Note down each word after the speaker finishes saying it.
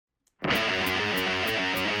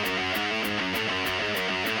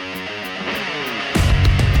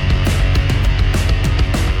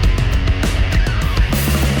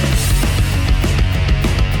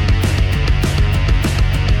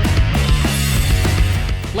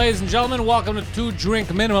Ladies and gentlemen, welcome to Two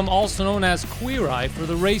Drink Minimum, also known as Queer Eye for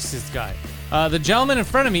the Racist Guy. The gentleman in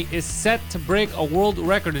front of me is set to break a world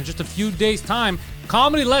record in just a few days' time.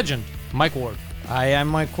 Comedy legend, Mike Ward. I am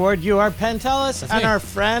Mike Ward. You are Pantelis, and me. our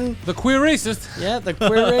friend, The queer racist. yeah, the queer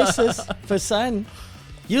racist, Poseidon.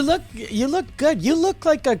 You look good. You look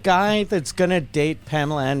like a guy that's gonna date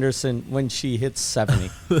Pamela Anderson when she hits 70.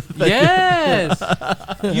 Yes!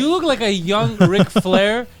 You look like a young Ric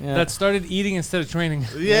Flair that started eating instead of training.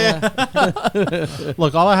 Yeah.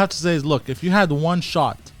 Look, all I have to say is, look, if you had one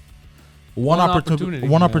shot, one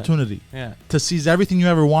opportunity Yeah. to seize everything you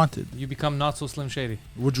ever wanted, You become not so Slim Shady.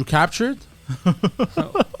 would you capture it?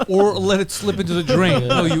 Or let it slip into the drain.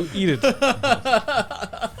 No, you eat it.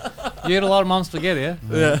 You ate a lot of mom's spaghetti, yeah?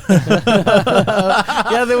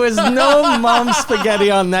 Yeah, there was no mom spaghetti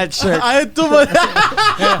on that shirt. I had too much.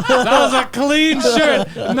 Yeah, that was a clean shirt.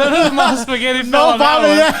 None of the mom's spaghetti fell on that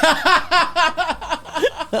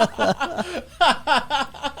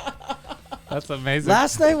one. That's amazing.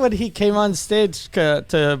 Last night when he came on stage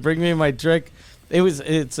to bring me my drink,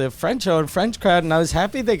 it's a French show and French crowd, and I was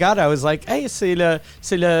happy they got it. I was like, hey, c'est le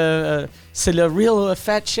real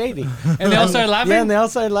fat shady. And they all started laughing? Yeah, and they all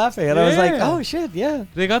started laughing. And I was like, Yeah. oh, shit, yeah.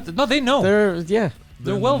 They got no, they know.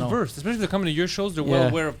 They're well versed, especially if they're coming to your shows. They're well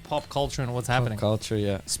aware of pop culture and what's happening. culture,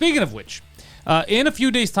 yeah. Speaking of which, in a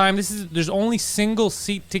few days' time, there's only single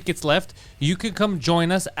seat tickets left. You can come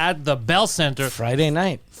join us at the Bell Center. Friday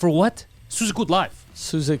night. For what? Suzukut Live.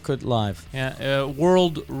 Suzukut Live. Yeah,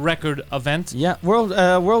 world record event. Yeah, world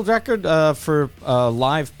record for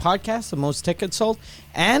live podcast, the most tickets sold.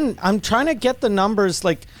 And I'm trying to get the numbers,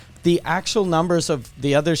 like the actual numbers of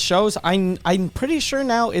the other shows. I'm pretty sure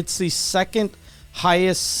now it's the second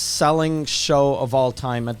highest selling show of all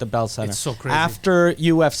time at the Bell Center. It's so crazy. After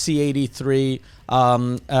UFC 83,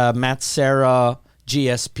 Matt Serra,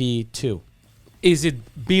 GSP 2. Is it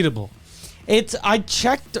beatable I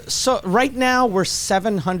checked, so right now we're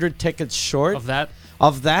 700 tickets short of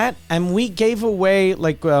that? And we gave away,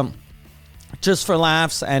 like, just for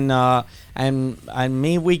laughs, and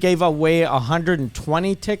me, we gave away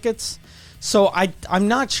 120 tickets. So I'm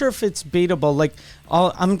not sure if it's beatable. Like,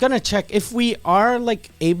 I'm gonna check if we are like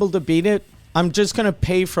able to beat it. I'm just gonna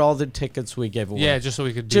pay for all the tickets we gave away. Yeah, just so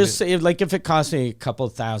we could just if it cost me a couple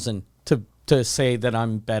 $1,000 to say that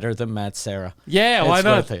I'm better than Matt Serra. Yeah, why It's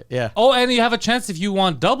not? worth it, yeah. Oh, and you have a chance if you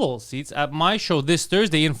want double seats at my show this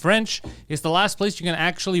Thursday in French. It's the last place you can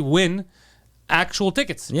actually win actual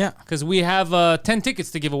tickets. Yeah. Because we have 10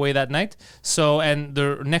 tickets to give away that night. So, and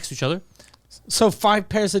they're next to each other. So 5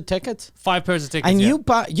 pairs of tickets. 5 pairs of tickets. And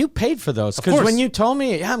yeah. you paid for those, Of because course. when you told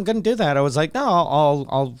me, yeah, I'm gonna do that, I was like, no,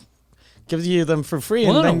 I'll give you them for free,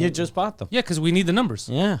 Well, and no, then no. you just bought them. Yeah, because we need the numbers.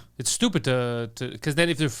 Yeah. It's stupid to because then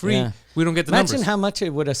if they're free, Yeah. we don't get the Imagine numbers. how much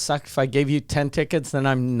it would have sucked if I gave you 10 tickets, then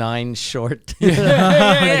I'm 9 short. yeah,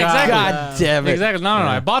 exactly. God damn it. Exactly. No, Yeah.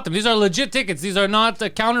 I bought them. These are legit tickets. These are not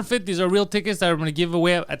counterfeit. These are real tickets that I'm going to give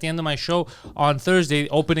away at the end of my show on Thursday,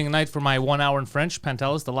 opening night for my 1 hour in French,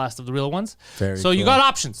 Pantelis, the last of the real ones. Very so you cool. got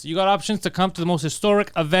options. You got options to come to the most historic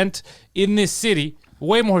event in this city.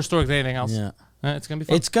 Way more historic than anything else. Yeah. It's going to be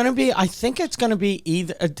fun. It's going to be, I think it's going to be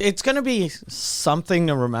it's going to be something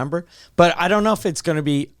to remember, but I don't know if it's going to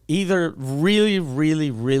be either really, really,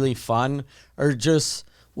 really fun or just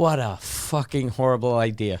what a fucking horrible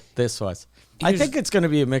idea this was. I think it's going to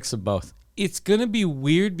be a mix of both. It's going to be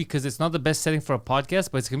weird because it's not the best setting for a podcast,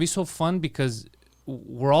 but it's going to be so fun because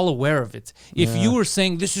we're all aware of it. If you were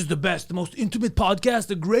saying this is the best, the most intimate podcast,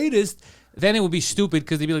 the greatest, then it would be stupid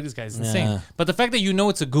because they'd be like, this guy's insane. Yeah. But the fact that you know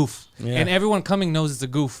it's a goof Yeah. and everyone coming knows it's a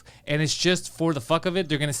goof and it's just for the fuck of it,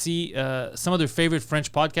 they're going to see some of their favorite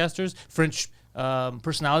French podcasters, French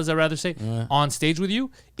personalities, I'd rather say, on stage with you.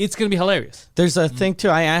 It's going to be hilarious. There's a thing too.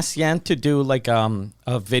 I asked Yan to do like a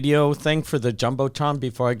video thing for the Jumbotron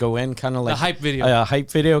before I go in, kind of like The hype video. A hype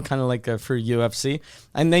video, kind of like for UFC.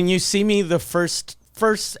 And then you see me the first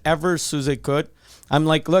ever Suzukut. I'm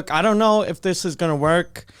like, look, I don't know if this is gonna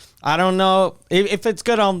work. I don't know if it's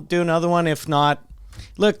good. I'll do another one. If not,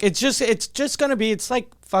 look, it's just gonna be. It's like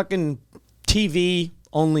fucking TV,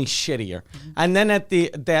 only shittier. And then at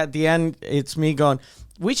the end, it's me going,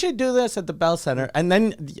 we should do this at the Bell Center. And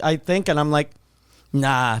then I think, and I'm like,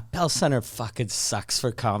 nah, Bell Center fucking sucks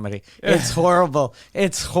for comedy. It's horrible.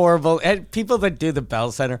 It's horrible. And people that do the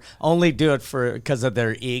Bell Center only do it because of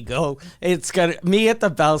their ego. Me at the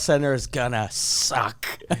Bell Center is gonna suck.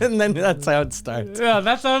 And then that's how it starts. Yeah,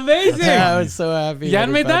 that's amazing. Yeah, I was so happy.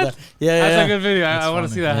 Yan made that? Yeah, That's a good video. I want to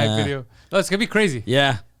funny. see that hype Yeah. video. No, it's going to be crazy.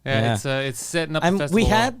 Yeah. Yeah, it's setting up the And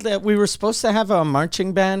festival. we were supposed to have a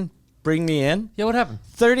marching band bring me in. Yeah, what happened?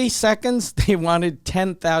 30 seconds, they wanted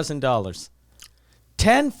 $10,000.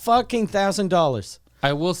 $10,000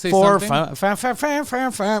 I will say for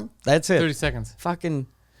something. that's it. 30 seconds. Fucking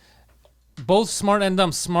Both smart and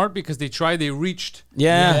dumb. Smart because they tried, they reached.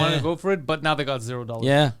 Yeah. They wanted to go for it, but now they got $0.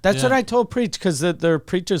 yeah. That's Yeah. what I told Preach because they're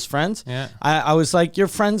Preacher's friends. Yeah. I was like, your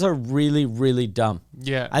friends are really, really dumb.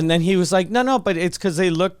 Yeah. And then he was like, no, but it's because they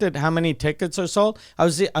looked at how many tickets are sold. I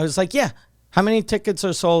was like, yeah, how many tickets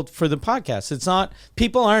are sold for the podcast? It's not,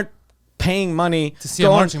 people aren't paying money To see a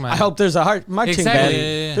marching band. I hope there's a marching Exactly. band. Yeah,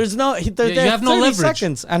 yeah, yeah. There's no, they're Yeah, there you have no 30 leverage.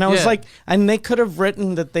 seconds. And I was Yeah. like, and they could have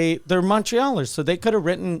written that they're Montrealers. So they could have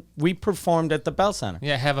written, we performed at the Bell Center.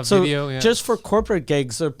 Yeah, have a So video. Yeah. just for corporate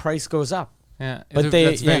gigs, the price goes up. Yeah, But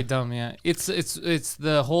that's very yeah. dumb. Yeah, it's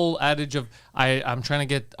the whole adage of I'm trying to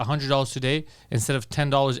get $100 today instead of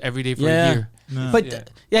 $10 every day for a year.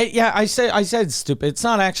 But yeah, I said stupid. It's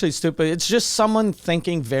not actually stupid. It's just someone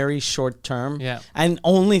thinking very short term. Yeah. And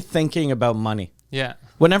only thinking about money. Yeah,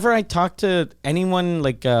 Whenever I talk to anyone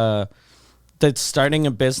like that's starting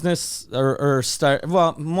a business or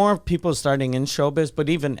more people starting in showbiz, but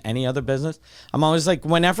even any other business, I'm always like,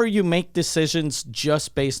 whenever you make decisions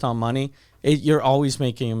just based on money, you're always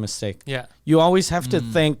making a mistake. yeah. You always have to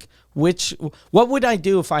think what would I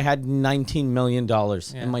do if I had $19 million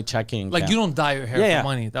in my checking account? Like you don't dye your hair Yeah, for yeah.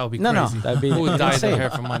 money. That would be No, crazy. that'd be Who would dye their insane. hair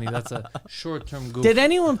for money? That's a short-term goof. Did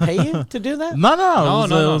anyone pay you to do that? No,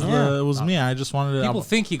 No, it was me. I just wanted to. People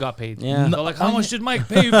think he got paid. Yeah. They're like, how much did Mike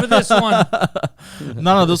pay you for this one?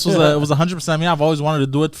 no, this was it was 100% me. I've always wanted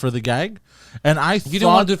to do it for the gag, and I You thought. didn't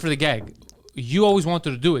want to do it for the gag. You always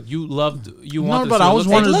wanted to do it. You No, wanted. but so I it always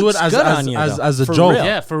looks wanted like- to do it looks as good on you, though. as a For joke. real.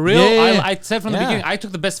 Yeah, for real. Yeah. I said from the Yeah. beginning. I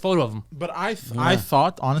took the best photo of him. But I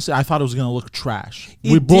thought honestly, I thought it was gonna look trash.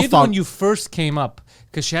 It we both did thought. when you first came up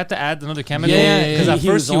because she had to add another camera. Yeah, because at he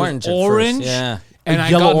first was he was orange at orange. first, yeah. And I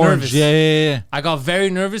yellow got orange. nervous. Yeah. I got very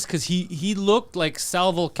nervous because he looked like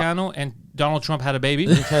Sal Vulcano and Donald Trump had a baby,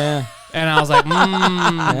 Okay. and I was like,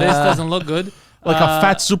 this doesn't look good. Like a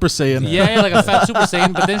fat Super Saiyan. Yeah, like a fat Super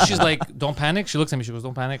Saiyan. But then she's like, "Don't panic." She looks at me. She goes,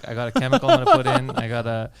 "Don't panic. I got a chemical I'm gonna put in. I got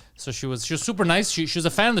a." So she was super nice. She was a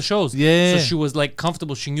fan of the shows. Yeah. So she was like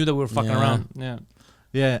comfortable. She knew that we were fucking Yeah. around. Yeah.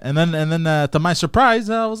 Yeah, and then to my surprise,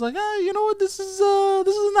 I was like, you know what? This is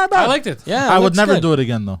not bad. I liked it. Yeah. I it would looks never good. do it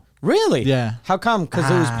again though. Really? Yeah. How come? Because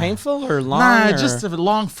it was painful or long? Nah, or? just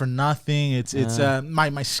long for nothing. It's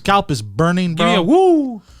my scalp is burning, Give me a bro.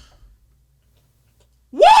 woo.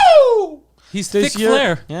 Woo! He's Does thick your-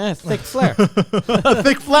 flare. Yeah, thick flare. Thick flare.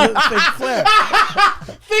 thick flare.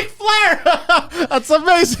 Thick flare. That's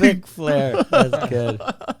amazing. Thick flare. That's good.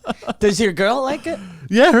 Does your girl like it?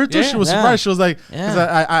 Yeah, her too. Yeah. She was Yeah. surprised. She was like, 'cause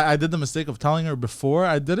Yeah. I did the mistake of telling her before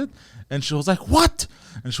I did it, and she was like, "What?"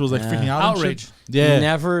 And she was like Yeah. freaking out. and shit. Outrage. Yeah.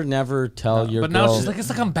 Never tell your But girl. now she's like, it's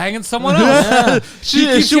like I'm banging someone else. She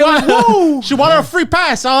wanted a free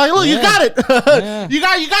pass. I was like, look, you Yeah. got it. Yeah.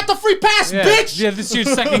 you got the free pass, Yeah. bitch. Yeah, this is your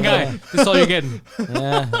second guy. This is all you're getting.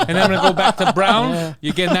 Yeah. And then I'm gonna go back to Brown. Yeah.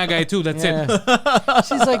 You're getting that guy too. That's it. Yeah.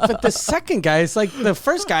 She's like, but the second guy is like the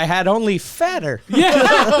first guy had only fatter. And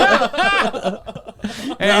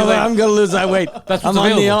Now he's like, I'm gonna lose that weight. That's I'm what's on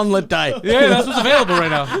the available. omelet diet. yeah, that's what's available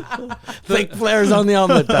right now. Thick flares on the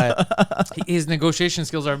omelet diet. His negotiation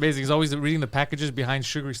skills are amazing. He's always reading the packages behind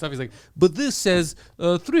sugary stuff. He's like, but this says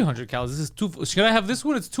 300 calories. This is should I have this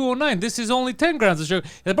one? It's 209. This is only 10 grams of sugar.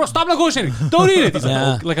 He's like, bro, stop negotiating. Don't eat it. He's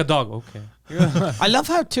Yeah. like, "Okay," like a dog. Okay. I love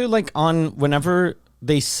how too, like on whenever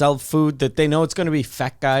they sell food that they know it's going to be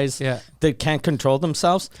fat guys Yeah. that can't control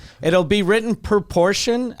themselves. It'll be written per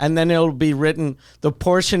portion, and then it'll be written the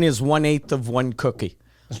portion is 1/8 of one cookie.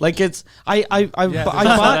 Like it's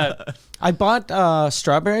I bought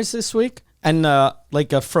strawberries this week and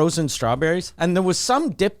like frozen strawberries, and there was some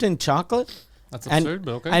dipped in chocolate. That's and, absurd,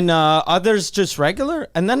 but okay. And others just regular.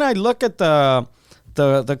 And then I look at the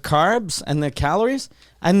carbs and the calories,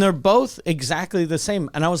 and they're both exactly the same.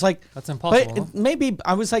 And I was like, That's impossible, But huh? maybe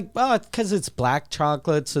I was like, well, because it's black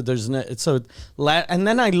chocolate, so there's no. And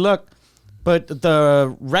then I look, but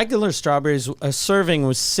the regular strawberries, a serving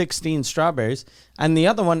was 16 strawberries, and the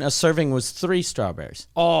other one, a serving was 3 strawberries.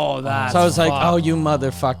 Oh, that's So I was like, fucked. oh, you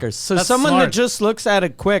motherfuckers. So That's someone smart. that just looks at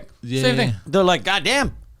it quick, Yeah. Same thing. they're like, God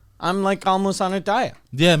damn, I'm like almost on a diet.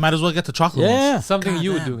 Yeah, might as well get the chocolate Yeah. ones. Something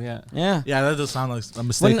you would do, yeah. Yeah. Yeah, that does sound like a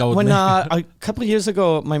mistake I would When make. a couple of years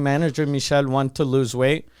ago, my manager Michel wanted to lose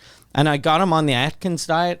weight, and I got him on the Atkins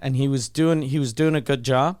diet, and he was doing a good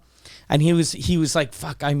job, and he was like,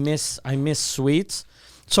 fuck, I miss sweets,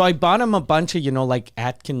 so I bought him a bunch of like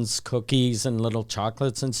Atkins cookies and little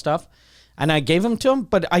chocolates and stuff, and I gave them to him,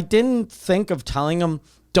 but I didn't think of telling him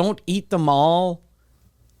don't eat them all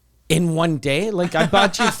in one day. Like I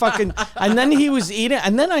bought you fucking, and then he was eating,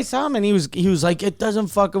 and then I saw him, and he was like, it doesn't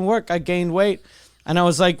fucking work. I gained weight. And I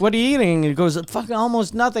was like, what are you eating? And he goes, fucking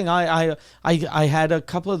almost nothing. I had a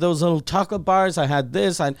couple of those little chocolate bars. I had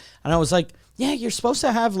this. And I was like, yeah, you're supposed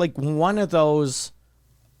to have like one of those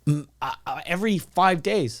every 5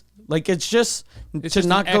 days. Like it's just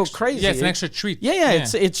not go crazy. Yeah, it's an extra treat. Yeah.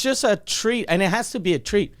 It's just a treat, and it has to be a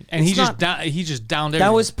treat. And he just downed everything.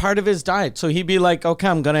 That was part of his diet. So he'd be like, okay,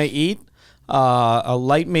 I'm gonna eat a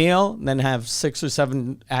light meal, then have 6 or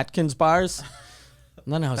 7 Atkins bars.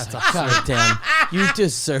 And then I was like, God damn, you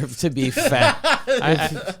deserve to be fat.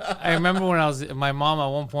 I remember when I was my mom at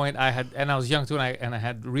one point. I was young too, and I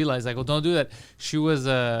had realized, I go, don't do that. She was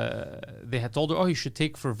they had told her, oh, you should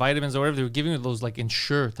take for vitamins or whatever. They were giving her those like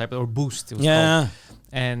Ensure type or Boost. It was called.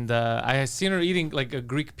 And I had seen her eating like a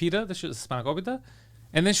Greek pita, the spanakopita,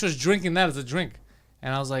 and then she was drinking that as a drink,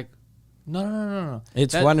 and I was like, no.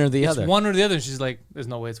 It's one or the other. It's one or the other. And she's like, there's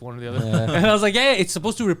no way it's one or the other. Yeah. And I was like, yeah, it's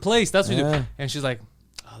supposed to replace. That's what you do. And she's like,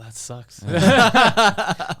 oh, that sucks.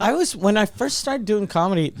 When I first started doing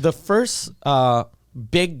comedy, the first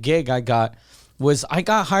big gig I got was I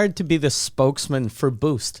got hired to be the spokesman for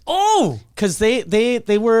Boost. Oh! Because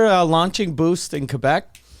they were launching Boost in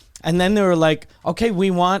Quebec. And then they were like, okay,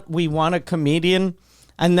 we want a comedian.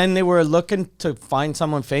 And then they were looking to find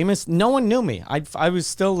someone famous. No one knew me. I was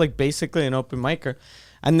still like basically an open micer.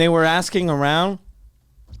 And they were asking around.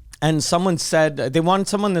 And someone said they wanted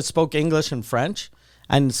someone that spoke English and French.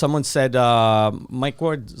 And someone said, Mike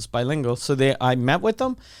Ward is bilingual. So I met with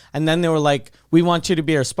them. And then they were like, we want you to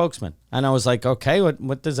be our spokesman. And I was like, okay,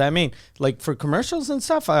 what does that mean? Like for commercials and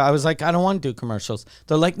stuff? I was like, I don't want to do commercials.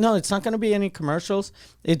 They're like, no, it's not going to be any commercials.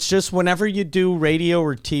 It's just whenever you do radio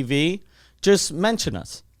or TV, just mention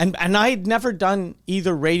us. And I had never done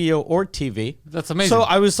either radio or TV. That's amazing. So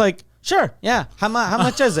I was like, sure, yeah. How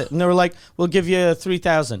much is it? And they were like, we'll give you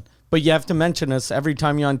 3,000. But you have to mention us every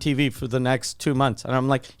time you're on TV for the next 2 months. And I'm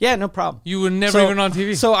like, yeah, no problem. You were never even on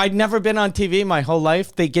TV. So I'd never been on TV my whole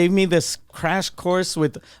life. They gave me this crash course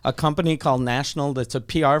with a company called National that's a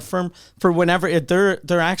PR firm for whenever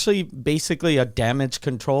they're actually basically a damage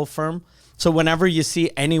control firm. So whenever you see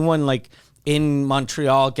anyone like in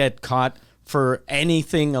Montreal get caught for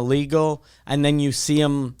anything illegal, and then you see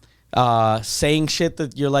them saying shit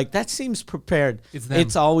that you're like, that seems prepared.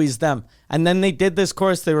 It's always them. And then they did this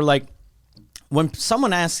course. They were like, when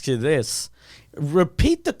someone asks you this,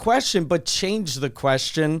 repeat the question, but change the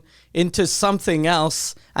question into something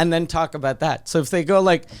else and then talk about that. So if they go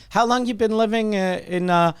like, how long you been living in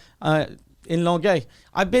Longueuil?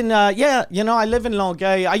 I've been, I live in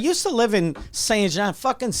Longueuil. I used to live in Saint-Jean.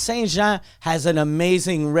 Fucking Saint-Jean has an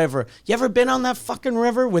amazing river. You ever been on that fucking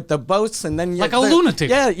river with the boats and then like a lunatic?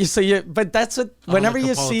 Yeah, but that's what, whenever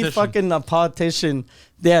you see fucking a politician,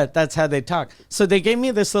 yeah, that's how they talk. So they gave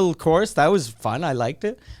me this little course. That was fun. I liked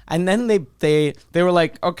it. And then they were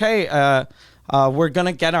like, okay, we're going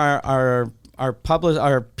to get our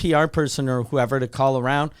PR person or whoever to call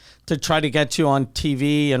around to try to get you on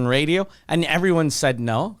TV and radio. And everyone said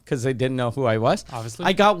no because they didn't know who I was. Obviously.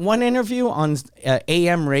 I got one interview on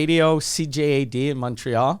AM radio, CJAD in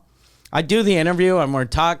Montreal. I do the interview and we're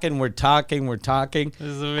talking. And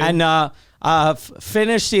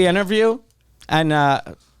finish the interview and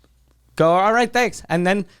go, all right, thanks. And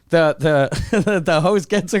then the host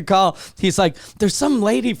gets a call. He's like, there's some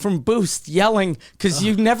lady from Boost yelling because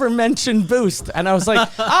you never mentioned Boost. And I was like,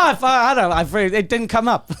 I don't know. It didn't come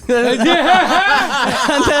up.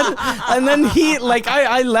 and then he, like,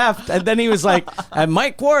 I left. And then he was like,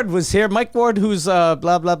 Mike Ward was here. Mike Ward, who's blah,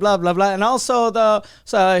 blah, blah, blah, blah. And also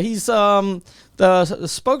he's the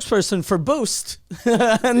spokesperson for Boost.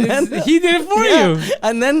 And then he did it for you.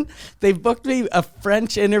 And then they booked me a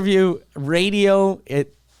French interview, radio at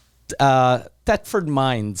Thetford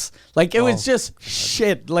Mines. Like it was just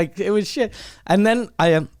shit. Like it was shit. And then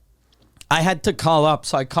I had to call up.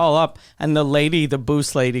 So I call up and the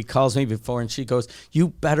Boost lady calls me before and she goes, you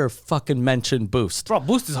better fucking mention Boost. Bro,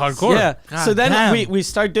 Boost is hardcore. Yeah. God so then we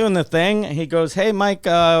start doing the thing. He goes, hey, Mike,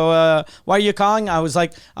 why are you calling? I was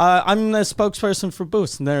like, I'm the spokesperson for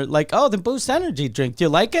Boost. And they're like, oh, the Boost energy drink. Do you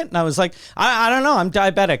like it? And I was like, I don't know. I'm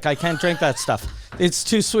diabetic. I can't drink that stuff. It's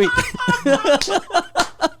too sweet.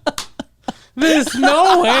 There's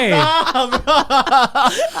no way. You're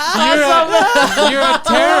a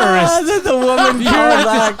terrorist. The woman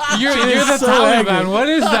You're the so Taliban. angry. What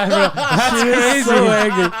is that, bro? That's crazy. So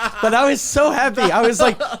angry. But I was so happy. I was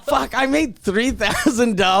like, fuck, I made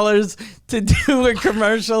 $3,000 to do a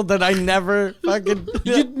commercial that I never fucking...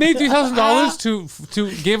 You made $3,000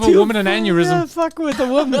 to give a woman an aneurysm. Yeah, fuck with a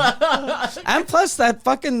woman. And plus that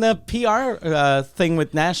fucking the PR thing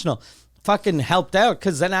with National. fucking helped out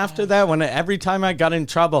because then after that, every time I got in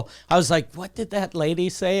trouble, I was like, what did that lady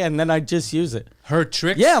say? And then I just use it. Her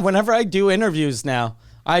tricks? Yeah, whenever I do interviews now,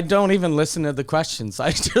 I don't even listen to the questions.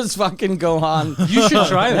 I just fucking go on. You should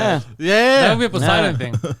try that. Yeah. That would be a Poseidon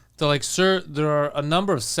thing. So like, sir, there are a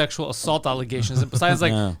number of sexual assault allegations. And Poseidon's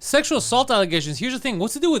like, sexual assault allegations, here's the thing.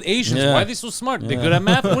 What's to do with Asians? Yeah. Why are they so smart? They're good at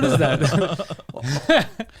math? What is that?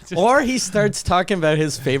 Or he starts talking about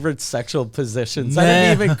his favorite sexual positions.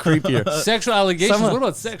 That'd be even creepier. Sexual allegations? Someone- What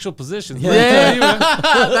about sexual positions? Yeah.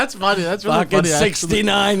 That's funny. That's really Fucking funny.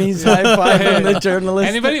 69, he's high-fiving the journalist.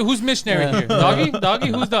 Anybody? Who's missionary here? Doggy?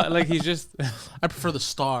 Who's not? Like, he's just... I prefer the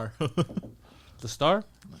star. The star?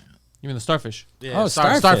 You mean the starfish? Yeah, Oh,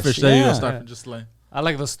 starfish. starfish. There you go. Yeah. Starfish. Just like. I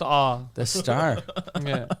like the star. The star.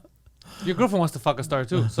 Yeah. Your girlfriend wants to fuck a star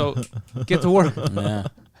too, so get to work. Yeah.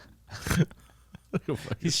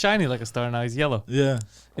 He's shiny like a star now. He's yellow. Yeah.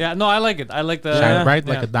 Yeah, no, I like it. I like the... Shine bright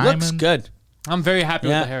yeah. like a diamond. Looks good. I'm very happy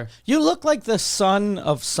with the hair. You look like the son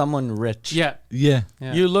of someone rich. Yeah. Yeah.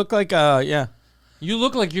 Yeah. You look like You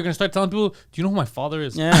look like you're going to start telling people, do you know who my father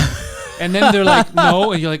is? Yeah. And then they're like,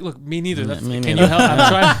 no. And you're like, look, me neither. That's, me can neither. you help? I'm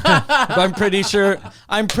trying. But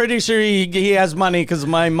I'm pretty sure he has money because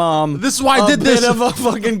my mom. This is why I did this. Bit of a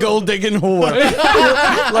fucking gold digging whore,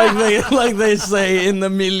 like they say in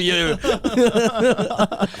the milieu.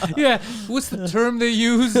 Yeah. What's the term they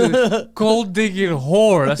use? Gold digging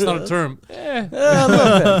whore. That's not a term. Eh. I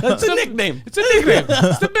love that. That's a nickname. It's a nickname.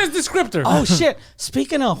 It's the best descriptor. Oh shit!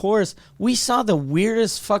 Speaking of whores, we saw the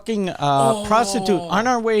weirdest fucking prostitute on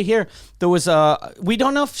our way here. There was we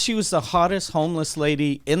don't know if she was the hottest homeless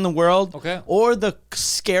lady in the world, Okay. or the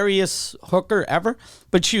scariest hooker ever.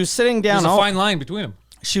 But she was sitting down. There's a fine line between them.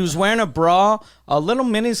 She was wearing a bra, a little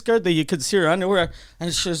mini skirt that you could see her underwear,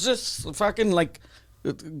 and she was just fucking like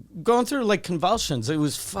going through like convulsions. It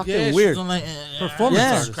was fucking weird. Performance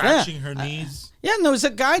Yeah. artist. Scratching her knees. Yeah, and there was a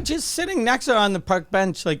guy just sitting next to her on the park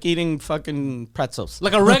bench, like eating fucking pretzels.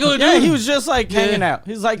 Like a regular Yeah, dude. he was just like hanging out.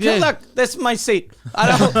 He's like, "Hey, Yeah. look, this is my seat. I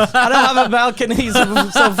don't have a balcony, so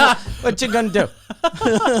what you gonna do?"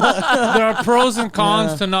 There are pros and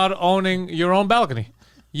cons to not owning your own balcony.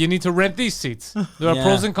 You need to rent these seats. There are Yeah.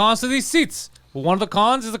 pros and cons to these seats. One of the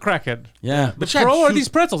cons is a crackhead. Yeah, The she had pro are huge- these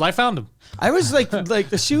pretzels. I found them. I was like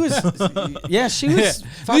she was, yeah, she was. Yeah.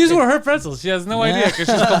 Fucking, These were her pretzels. She has no idea because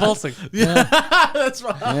she's convulsing. That's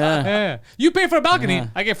right. Yeah. Yeah. You pay for a balcony,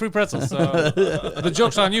 I get free pretzels. So the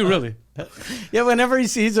joke's on you, really. Yeah, whenever he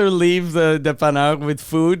sees her leave the dépanneur with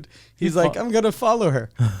food, he's like, "I'm gonna follow her."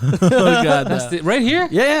 Oh God. That's the, right here?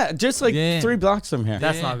 Yeah, just like Yeah. 3 blocks from here.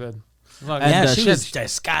 That's not good. It's not And, good. Yeah, uh, she she was had-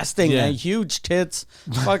 disgusting. Yeah. Huge tits,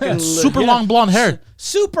 fucking Super yeah. long blonde hair.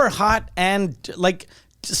 Super hot, and like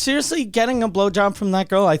seriously, getting a blowjob from that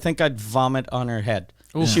girl, I think I'd vomit on her head.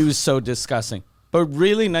 She was so disgusting, but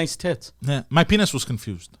really nice tits. Yeah. My penis was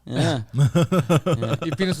confused. Yeah,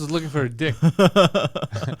 Your penis was looking for a dick.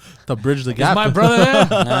 To bridge the Is gap. my brother there?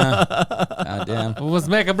 goddamn. Let's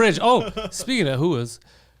make a bridge. Oh, speaking of who is,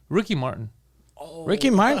 Ricky Martin.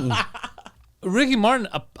 Ricky Martin. Ricky Martin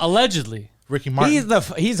allegedly. Ricky Martin.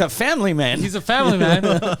 He's a family man. He's a family man.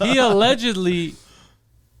 He allegedly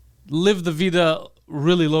lived the vida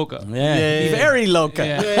really loca. yeah, very loca.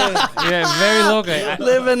 Yeah, very loca.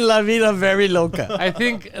 Living la vida very loca. I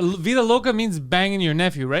think vida loca means banging your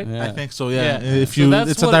nephew, right? Yeah. I think so. Yeah. Yeah. If So you,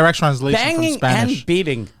 that's it's a what- direct translation from Banging Spanish. and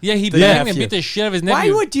beating. Yeah, he The banged and nephew. beat the shit out of his Why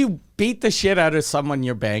nephew. would you beat the shit out of someone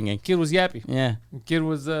you're banging? Kid was yappy. Yeah, Kid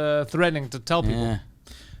was threatening to tell people. yeah.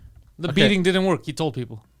 The Okay. beating didn't work. He told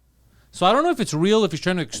people. So I don't know if it's real, if he's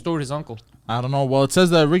trying to extort his uncle. I don't know. Well, it says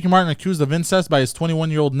that Ricky Martin accused of incest by his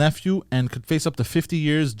 21-year-old nephew and could face up to 50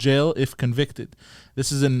 years jail if convicted.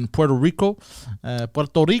 This is in Puerto Rico.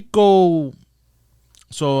 Puerto Rico.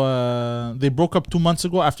 So they broke up 2 months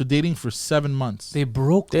ago after dating for 7 months. They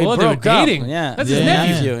broke. They They were broke up. dating. Yeah, That's Yeah. his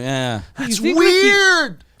nephew. Yeah. That's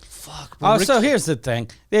weird. Oh, so here's the thing.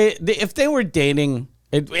 If they were dating,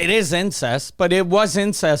 it is incest, but it was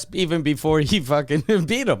incest even before he fucking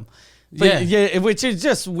beat him. But Yeah. which is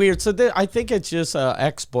just weird. So I think it's just an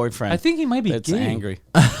ex-boyfriend I think he might be that's gay. angry.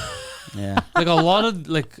 Yeah. Like a lot of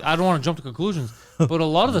I don't want to jump to conclusions, but a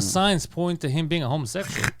lot of the signs point to him being a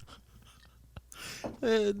homosexual.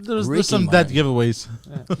 There's Ricky some Martin. dead giveaways.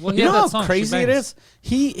 Well, he You had know that song, how She crazy it Bangs.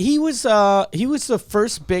 is? He was the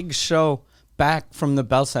first big show back from the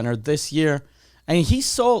Bell Center this year, and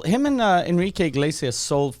him and Enrique Iglesias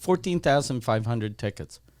sold 14,500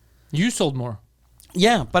 tickets. You sold more.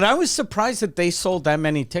 Yeah, but I was surprised that they sold that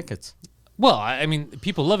many tickets. Well, I mean,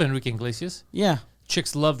 people love Enrique Iglesias. Yeah.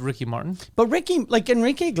 Chicks love Ricky Martin. But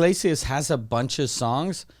Enrique Iglesias has a bunch of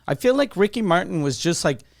songs. I feel like Ricky Martin was just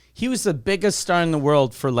like, he was the biggest star in the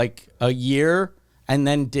world for like a year and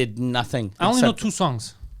then did nothing. I only know except, 2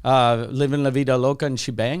 songs. Livin' La Vida Loca and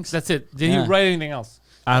She Bangs. That's it. Did Yeah. he write anything else?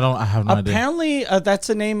 I have no idea. Apparently, that's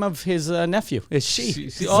the name of his nephew. Is she? She-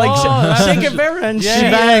 It's oh, like that's- Che Guevara and Yeah, She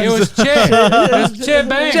yeah, Bangs. it was Che. It was Che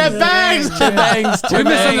Bangs. Che Bangs. Che Bangs. We Che Bangs.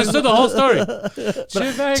 misunderstood the whole story.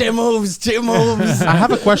 Che Bangs. Che moves. Che moves. I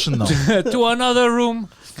have a question though, To another room.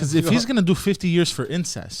 because if he's gonna do 50 years for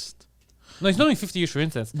incest, No, he's not doing 50 years for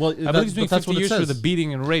incest. Well, I believe he's doing but that's 50 what it years for says. the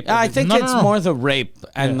beating and rape. I think No, it's no. more the rape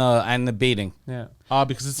and the beating. Yeah.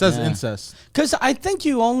 because it says Yeah. incest. Because I think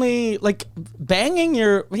you only like banging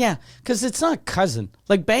your because it's not cousin.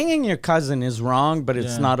 Like banging your cousin is wrong, but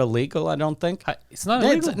it's Yeah. not illegal. I don't think. It's not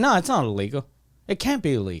It's- illegal. no, it's not illegal. It can't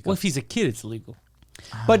be illegal. Well, if he's a kid, it's illegal.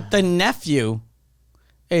 But the nephew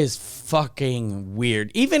is fucking weird.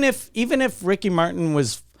 Even if Ricky Martin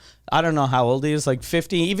was, I don't know how old he is, like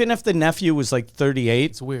 50. Even if the nephew was like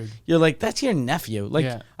 38, It's weird. you're like, that's your nephew. Like,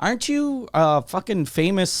 Yeah. aren't you a fucking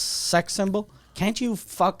famous sex symbol? Can't you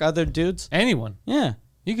fuck other dudes? Anyone. Yeah.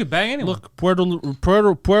 You could bang anyone. Look,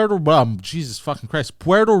 Jesus fucking Christ,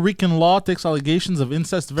 Puerto Rican law takes allegations of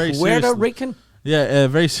incest very Puerto seriously. Rican. Yeah,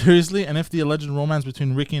 very seriously. And if the alleged romance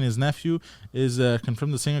between Ricky and his nephew is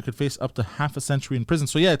confirmed, the singer could face up to half a century in prison.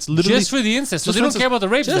 So yeah, it's literally just for the incest. So just they for don't incest. care about the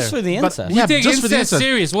rape Just for there. the But- incest. We Yeah, take just for the incest incest.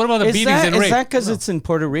 serious. What about the Is beatings and rape? that because it's in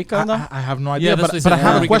Puerto Rico, though? I have no Yeah, idea, that's what they but I said,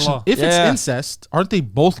 have Puerto a question. Rican law. If it's Yeah. incest, aren't they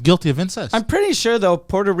both guilty of incest? I'm pretty sure, though,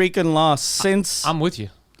 Puerto Rican law, since I'm with you.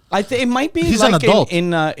 I think it might be He's an like adult. in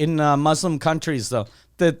Muslim countries, though,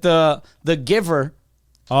 that the giver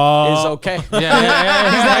Oh, is okay. He's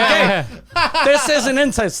not gay. This isn't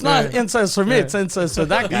incest. It's not incest for me. It's incest for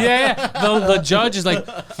that guy. The judge is like,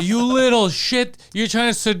 you little shit. You're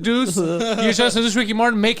trying to seduce Ricky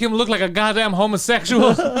Martin, make him look like a goddamn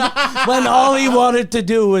homosexual. When all he wanted to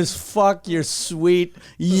do was fuck your sweet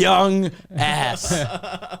young ass.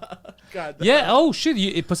 Yeah. Oh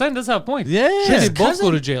shit. Poseidon does have a point. Yeah. Should they His both cousin-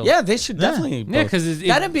 go to jail? Yeah, they should definitely. Yeah, both. 'cause it-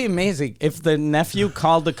 that'd be amazing if the nephew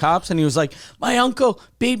called the cops and he was like, "My uncle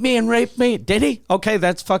beat me and raped me." Did he? Okay,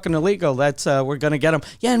 that's fucking illegal. That's we're gonna get him.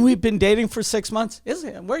 Yeah, and we've been dating for 6 months. Is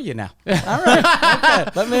it? Where are you now? All right.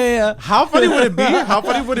 Okay. Let me. how funny would it be? How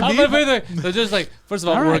funny would it I'm be? not either. They're just like, first of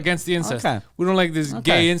all, All we're right. against the incest. Okay. We don't like this Okay.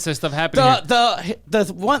 gay incest stuff happening here.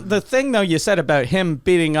 The thing though you said about him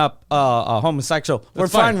beating up a homosexual, we're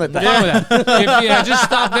fine with that. We're fine with that. If just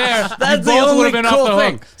stop there, That's you the both only would have been cool off the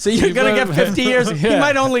thing. hook. So you're You gonna both- get 50 years. He Yeah.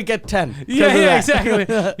 might only get 10. 'cause Yeah, of that.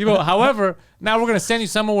 exactly. However, now we're gonna send you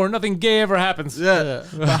somewhere where nothing gay ever happens. Yeah.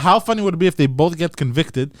 But how funny would it be if they both get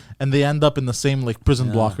convicted and they end up in the same like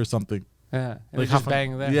prison block or something? Yeah, Like just how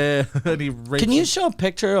bang there. Yeah. And he rapes Can you him. show a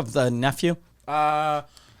picture of the nephew? I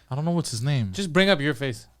don't know what's his name. Just bring up your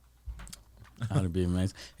face. That'd be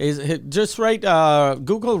amazing. Just write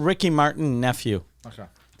Google Ricky Martin nephew. Okay.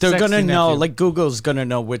 They're Sexy gonna know. nephew. Like Google's gonna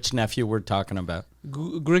know which nephew we're talking about.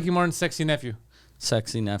 Ricky Martin's sexy nephew.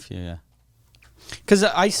 Sexy nephew, yeah. Because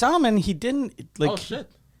I saw him and he didn't like. Oh shit.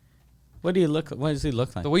 What do you look? What does he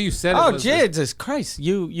look like? The way you said it Oh was, Jesus Christ!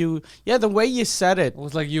 Yeah, the way you said it.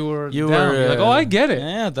 was like you were You down. were. You're like, oh, I get it.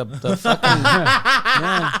 Yeah, the fucking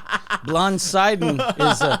yeah. Blonde Sidon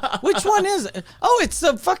is. Which one is it? Oh, it's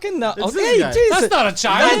the fucking. this Okay, guy. Jesus. That's not a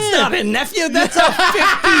child. That's not a nephew. That's a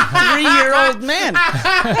 53-year-old man.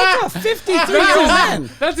 That's a 53-year-old man.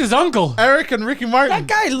 That's his uncle. Eric and Ricky Martin. That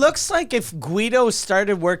guy looks like if Guido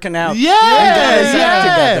started working out. Yeah, and got his act yeah.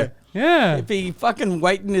 together. Yeah. If he fucking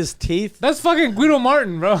whitened his teeth. That's fucking Guido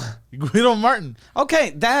Martin, bro. Guido Martin.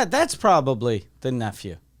 Okay, that's probably the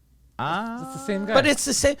nephew. It's the same guy. But it's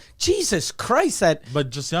the same. Jesus Christ, that But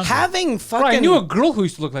just younger. having Bro, I fucking knew a girl who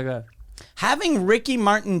used to look like that. having Ricky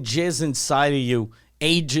Martin jizz inside of you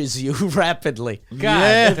ages you rapidly. God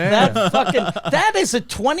Yeah. damn. That is a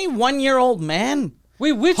 21-year-old man.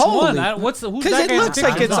 Wait, which Holy- one? Who's Because that it guy in looks the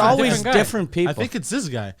like picture? it's No, a always guy. different people. I think it's this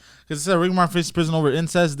guy. Because it said Ricky Martin faces prison over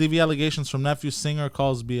incest, DV allegations from nephew, singer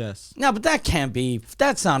calls BS. No, but that can't be.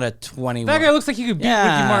 That's not a 21. That guy looks like he could beat Ricky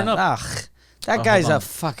Martin up. Ugh, that Oh, guy's hold a on.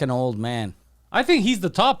 fucking old man. I think he's the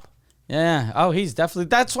top. Yeah. Oh, he's definitely.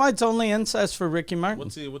 That's why it's only incest for Ricky Martin.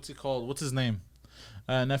 What's he called? What's his name?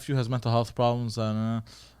 Nephew has mental health problems. Oh,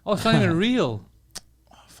 it's not even real.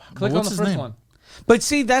 Click on What's the his first name? one. But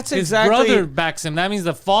see, that's His exactly. brother backs him. That means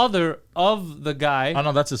the father of the guy. Oh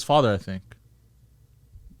no, that's his father, I think.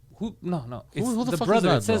 Who? No. It's Who the the fuck is brother.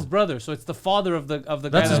 that, It says bro? brother, so it's the father of the guy.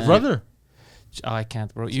 That's his that- brother. Oh, I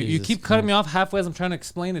can't, bro. You Jesus keep cutting me off halfway as I'm trying to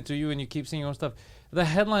explain it to you, and you keep saying your own stuff. The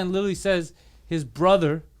headline literally says his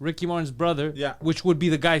brother, Ricky Martin's brother, Yeah. which would be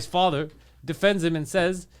the guy's father, defends him and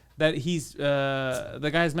says that he's the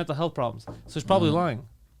guy has mental health problems. So he's probably lying.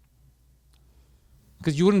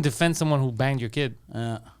 Because you wouldn't defend someone who banged your kid.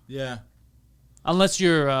 Yeah. Unless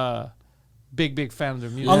you're a big fan of their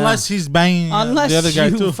music. Unless he's banging Unless the other guy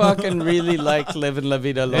you too. fucking really like living La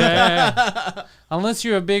Vida Loca. Yeah. Unless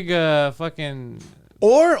you're a big fucking...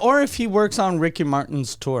 Or if he works on Ricky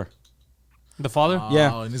Martin's tour. The father?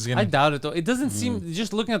 Yeah. And he's I getting, doubt it though. It doesn't seem...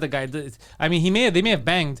 Just looking at the guy... I mean, they may have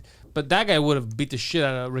banged, but that guy would have beat the shit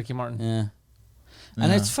out of Ricky Martin. Yeah.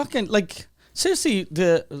 And it's fucking like seriously,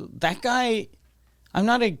 that guy, I'm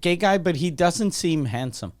not a gay guy, but he doesn't seem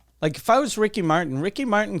handsome. Like if I was Ricky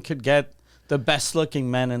Martin could get the best looking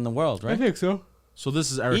men in the world, right? think so. so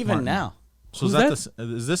this is Eric Even Martin. now. So Who's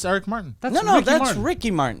is this Eric Martin? That's No, Ricky that's Martin.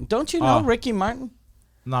 Ricky Martin. Don't you know Oh. Ricky Martin?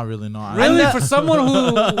 Not really, no. Really? For someone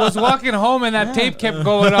who was walking home and that tape kept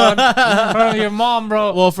going on in front of your mom,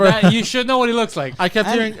 bro. Well, you should know what he looks like. I kept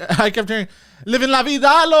hearing, living la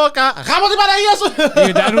vida loca. Vamos de paraíso.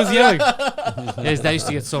 Your dad was yelling. Yeah, his dad used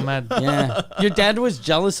to get so mad. Yeah. Your dad was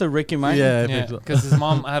jealous of Ricky Martin? Yeah, I Yeah, think so. because his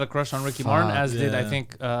mom had a crush on Ricky Martin, Fuck, as did I yeah.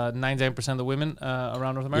 think 99% of the women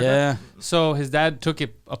around North America. Yeah. So his dad took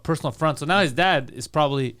it a personal affront. So now his dad is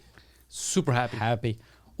probably super happy. Happy.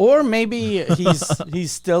 Or maybe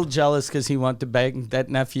he's still jealous because he wanted to bang that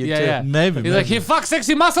nephew Yeah, too. yeah. Maybe. He's like, he fuck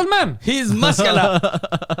sexy muscle man. He's muscular.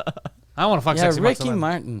 I want to fuck Yeah, sexy muscle Ricky man.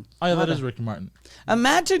 Martin. Oh, yeah, that is Ricky Martin.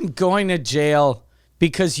 Imagine going to jail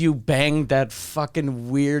because you banged that fucking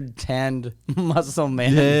weird tanned muscle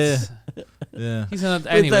man. Yeah. Yeah. He's not.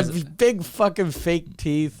 With Anyways, the big fucking fake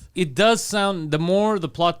teeth. it does sound. The more the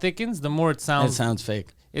plot thickens, the more it That sounds. sounds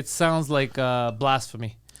fake. It sounds like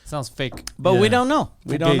blasphemy. It sounds fake. But we Yeah. don't know.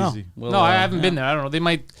 We don't know. Fugazi. We'll, No, I haven't been there. I don't know. They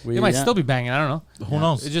might Yeah. still be banging. I don't know. Who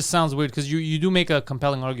knows? It just sounds weird because you do make a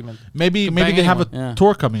compelling argument. Maybe bang they have a anyone. Yeah.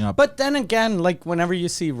 tour coming up. But then again, like whenever you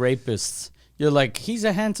see rapists, you're like, he's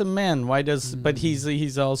a handsome man. Why does? But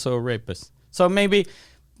he's also a rapist. So maybe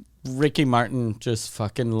Ricky Martin just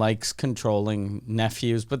fucking likes controlling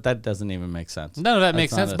nephews, but that doesn't even make sense. None of that That's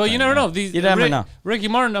makes not sense. a But you thing, never yeah. know. These, You never know. Ricky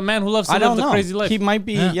Martin, a man who loves to I live don't the know. crazy life. He might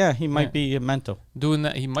be. Yeah. Yeah, he might be mental. Doing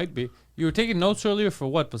that, he might be. You were taking notes earlier for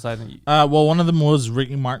what, Poseidon? Well, one of them was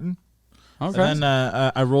Ricky Martin. Okay. And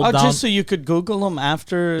then I wrote Oh, down. just so you could Google him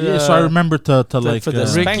after. Yeah, so I remember to like. for the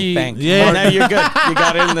Ricky- spank bank. Yeah. Oh, now you're good. You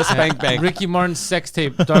got it in the spank bank. Ricky Martin's sex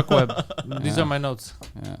tape, dark web. These are my notes.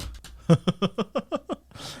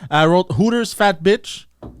 I wrote Hooters fat bitch.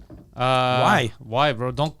 Why? Why,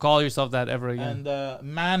 bro? Don't call yourself that ever again. And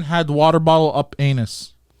man had water bottle up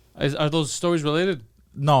anus. Are those stories related?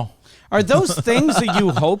 No. Are those things that you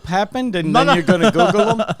hope happened, and then you're gonna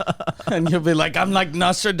Google them, and you'll be like, "I'm like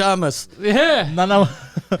Nostradamus." Yeah. No.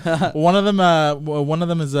 One of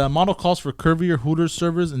them is model calls for curvier Hooters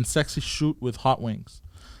servers and sexy shoot with hot wings.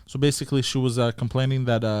 So basically, she was complaining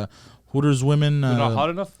that Hooters women They're not hot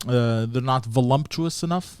enough? they're not voluptuous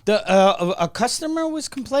enough. A customer was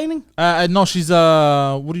complaining. No, she's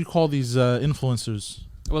what do you call these influencers?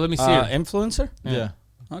 Well, let me see her. Influencer. Yeah.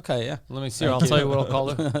 Okay, yeah. Let me see her. I'll tell you what I'll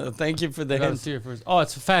call her. Thank you for the I gotta hint. see her first. Oh,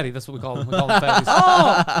 it's a fatty. That's what we call them. We call them fatties.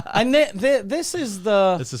 Oh, and this is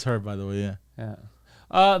the. This is her, by the way. Yeah.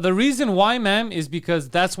 Yeah. The reason why, ma'am, is because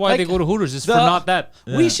that's why they Like, go to Hooters. Is for the- not that.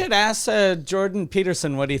 We should ask Jordan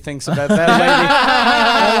Peterson what he thinks about that lady.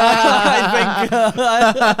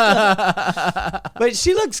 I think, but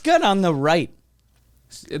she looks good on the right.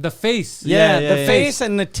 The face. Yeah, yeah, the yeah. face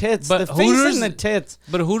and the tits. But the face Hooters- and the tits.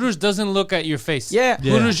 But Hooters doesn't look at your face. Yeah.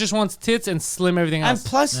 Yeah. Hooters just wants tits and slim everything And else.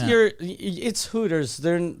 plus, Yeah. it's Hooters.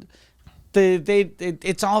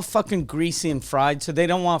 It's all fucking greasy and fried, so they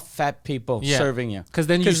don't want fat people Yeah. serving you. Because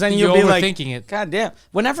then you'll you're be like, overthinking it. God damn.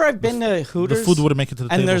 Whenever I've been to The Hooters, food wouldn't make it to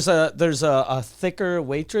the and table. there's a thicker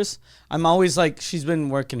waitress, I'm always like, she's been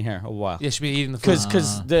working here a while. Yeah, should be eating the food.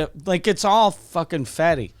 Because it's all fucking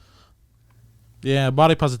fatty. Yeah,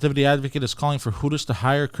 body positivity advocate is calling for Hooters to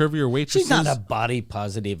hire curvier waitresses. She's not a body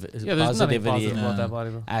positive. Yeah, there's nothing positivity positive about that body,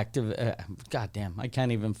 bro. active. God damn, I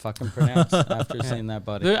can't even fucking pronounce after saying that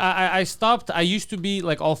body. I stopped. I used to be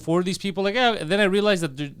like all for these people. Like, yeah. And then I realized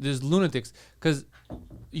that there's lunatics. Because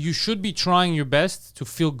you should be trying your best to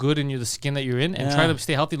feel good in the skin that you're in and try Yeah. to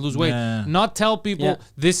stay healthy, lose weight. Yeah. Not tell people Yeah.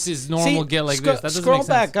 this is normal, get like this. That doesn't scroll make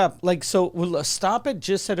sense. back up. Like, so we'll stop it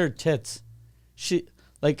just at her tits. She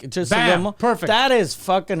like just Bam, a little more. perfect. That is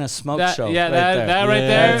fucking a smoke That- show. yeah, right that- there. that right Yeah.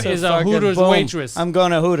 there That's is a fucking Hooters boom. waitress. I'm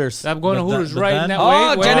going to Hooters. I'm going to But that- Hooters but right then- now. Oh,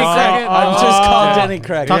 wait, Jenny wait a Craig. second. I'm just Oh. called Jenny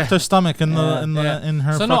Craig. Tucked her stomach in in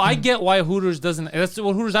her. So no, I fucking- get why Hooters doesn't. That's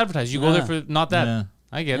what Hooters advertise. You go there for not that. Yeah.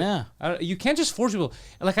 I get Yeah. it. You can't just force people.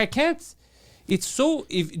 Like I can't. It's so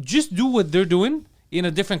if just do what they're doing in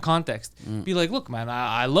a different context. Be like, look, man,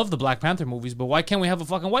 I love the Black Panther movies, but why can't we have a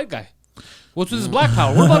fucking white guy? What's with this black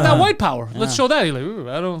power? What about that white power? Let's show that. You're like, "Ooh,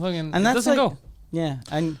 I don't fucking. And it that's doesn't like, go. Yeah,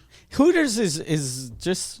 and Hooters is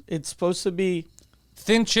just it's supposed to be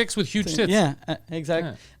Thin chicks with huge tits. yeah,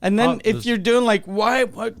 exactly. Yeah. And then if there's- you're doing like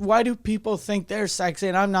why do people think they're sexy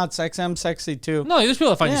and I'm not sexy? I'm sexy too. No, there's people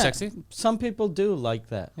that find you Yeah, sexy. Some people do like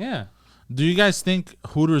that. Yeah. Do you guys think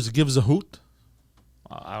Hooters gives a hoot?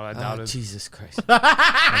 I doubt it. Jesus Christ.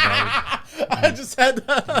 I just had.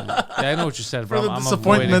 Yeah, I know what you said, bro. the I'm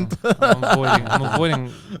disappointment. I'm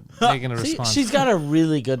avoiding making a See, response. she's got a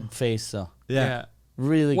really good face though. yeah.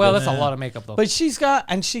 Really Well, good. that's a lot of makeup though. But she's got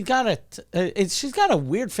she's got a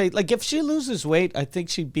weird face. Like if she loses weight, I think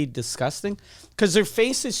she'd be disgusting because her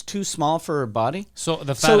face is too small for her body. so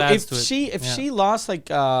the fat So adds if to it. Yeah. she lost like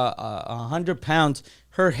 100 pounds,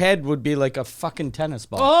 her head would be like a fucking tennis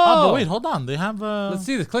ball. Oh, Oh, but wait, hold on. They have. let's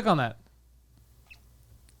see this. Click on that.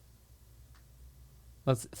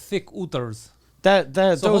 That's thick ooters. That So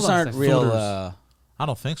hold those on a aren't second. real Footers. I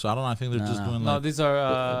don't think so. I don't know. I think they're just doing No, like. these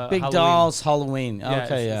are big Halloween. dolls Halloween. Yeah,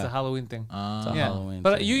 Okay, it's yeah. a Halloween thing. It's a Yeah, Halloween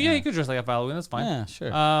but thing, you could dress like a Halloween. That's fine. Yeah, sure.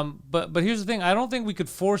 But here's the thing. I don't think we could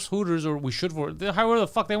force Hooters, or we should force. They hire whoever the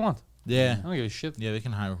fuck they want. Yeah. I don't give a shit. Yeah, they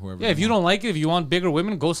can hire whoever. Yeah, if they you want. don't like it, if you want bigger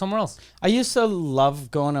women, go somewhere else. I used to love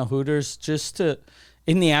going to Hooters just to,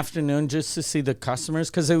 in the afternoon, just to see the customers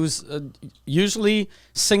because it was usually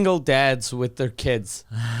single dads with their kids.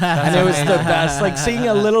 And it was the best. Like seeing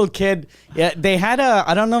a little kid. Yeah, they had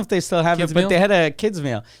I don't know if they still have Kids it, but meal? they had a kids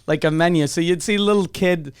meal, like a menu. So you'd see little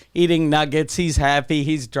kid eating nuggets. He's happy.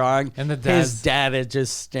 He's drawing. And the his dads. dad is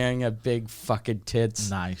just staring at big fucking tits.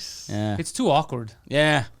 Nice. Yeah. It's too awkward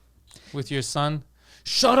Yeah. with your son.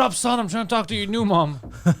 Shut up, son. I'm trying to talk to your new mom.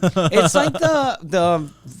 It's like the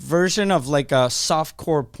version of like a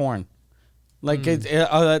softcore porn. Like it's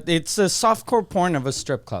a softcore porn of a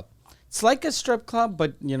strip club. It's like a strip club,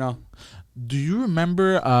 but you know. Do you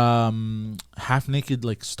remember half naked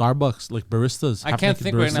like Starbucks like baristas? I can't Half-naked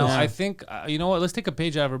think right now. baristas? I think, you know what? Let's take a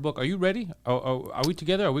page out of her book. Are you ready? Are we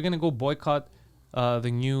together? Are we going to go boycott the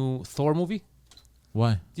new Thor movie?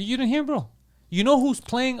 Why? You didn't hear, bro. You know who's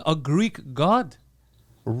playing a Greek god?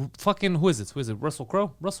 Fucking, who is it? Russell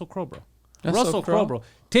Crowe? Russell Crowe, bro. Russell Crowe, bro.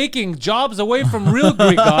 Taking jobs away from real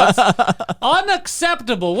Greek gods.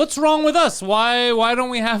 Unacceptable. What's wrong with us? Why don't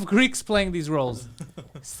we have Greeks playing these roles?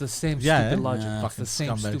 It's the same stupid logic. Yeah. It's the same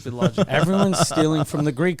Fucking scumbags. stupid logic. Everyone's stealing from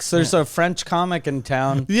the Greeks. There's a French comic in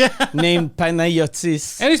town Yeah. named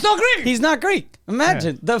Panayotis. And he's not Greek. He's not Greek.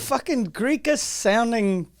 Imagine the fucking Greekest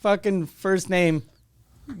sounding fucking first name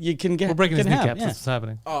you can get. We're breaking his can have, kneecaps. yeah. That's what's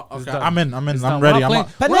happening. Oh, It's okay. done. I'm in. It's I'm done. ready. We're not I'm.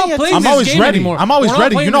 playing, we're not playing I'm this always game ready. anymore. I'm always We're not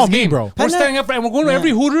ready. playing You know this me, game. bro. We're standing up and we're going to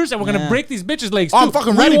every Hooters and we're going to Yeah. break these bitches' legs. Oh, I'm too.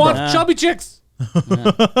 fucking we ready, want bro. chubby chicks.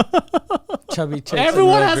 Chubby chicks.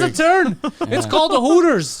 Everyone and has real a Greeks. turn. It's called the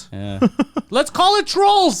Hooters. Yeah. Let's call it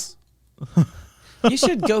trolls. You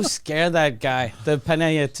should go scare that guy, the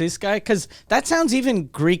Panayotis guy, because that sounds even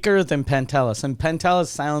Greeker than Pantelis, and Pantelis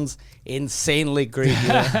sounds insanely Greek.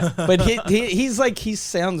 But he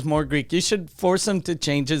sounds more Greek. You should force him to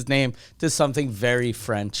change his name to something very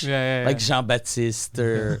French, Yeah. like Jean Baptiste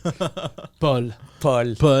or Paul.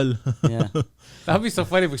 Paul. Paul. Yeah, That'd be so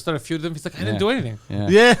funny if we started feuding them. He's like, I didn't Yeah. do anything. yeah.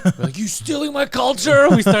 Yeah. We're like, you stealing my culture.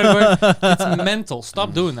 We started going, it's mental.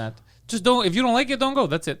 Stop doing that. Just don't, if you don't like it, don't go.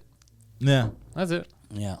 That's it. Yeah. That's it.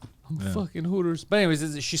 Yeah. Fucking Hooters. But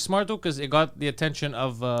anyways, she's smart though because it got the attention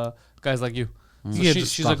of guys like you. So Yeah,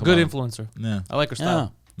 she's just a talk good about it. influencer. Yeah. I like her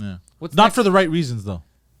style. Yeah. What's Not next? for the right reasons though.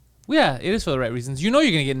 Yeah, it is for the right reasons. You know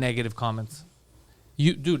you're gonna get negative comments.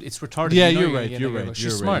 Dude, it's retarded. Yeah, You know you're gonna right, get you're negative. right, She's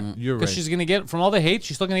you're smart. right, you're Because right. she's gonna get from all the hate.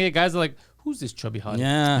 She's still gonna get guys that are like, who's this chubby hottie?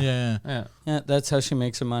 Yeah. Yeah. yeah, Yeah, that's how she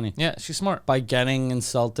makes her money. yeah. She's smart. By getting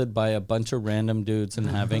insulted by a bunch of random dudes and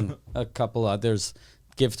having a couple others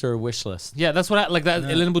give to her wish list. Yeah, that's what I like. That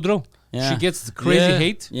Hélène Boudreau. Yeah. She gets crazy Yeah.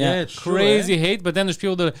 hate. Yeah. it's true, Crazy eh? hate. But then there's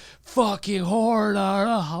people that are fucking hard.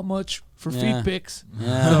 How much for Yeah. feet pics?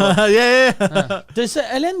 Yeah. Yeah. Does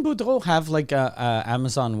Hélène Boudreau have like a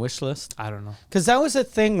Amazon wish list? I don't know. Because that was a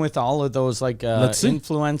thing with all of those like Let's see.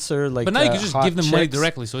 influencer like. But now you can just hot give them money chicks.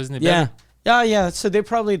 directly. So isn't it Yeah. better? Yeah. So they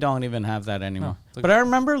probably don't even have that anymore. No. But I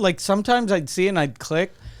remember like sometimes I'd see it and I'd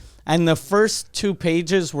click, and the first 2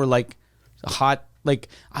 pages were like hot. Like,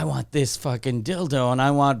 I want this fucking dildo and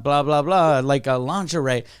I want blah, blah, blah, like a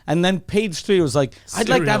lingerie. And then page 3 was like, I'd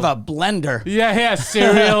like to have a blender Yeah,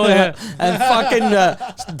 cereal. Yeah. and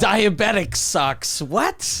fucking diabetic socks.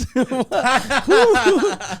 What? who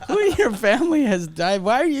in your family has died?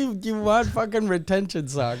 Why are you want fucking retention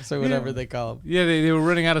socks or whatever they call them? Yeah, they were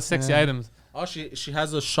running out of sexy items. Oh, she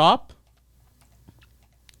has a shop.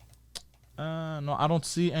 No, I don't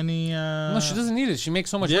see any. No, she doesn't need it. She makes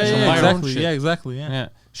so much Yeah, money. She'll yeah, buy her own exactly. shit. Yeah, exactly. Yeah. Yeah.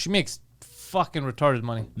 She makes fucking retarded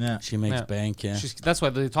money. Yeah. She makes Yeah. bank, yeah. That's why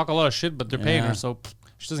they talk a lot of shit, but they're paying Yeah. her, so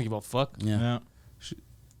she doesn't give a fuck. Yeah. Yeah.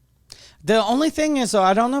 The only thing is, though,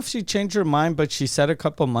 I don't know if she changed her mind, but she said a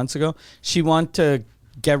couple months ago she wanted to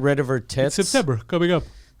get rid of her tits. coming up.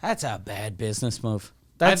 That's a bad business move.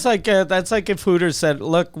 That's like if Hooters said,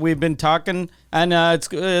 "Look, we've been talking, and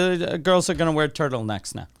girls are gonna wear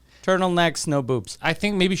turtlenecks now. Turtlenecks, no boobs." I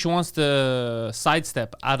think maybe she wants to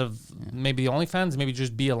sidestep out of maybe the OnlyFans, maybe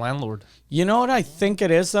just be a landlord. You know what I think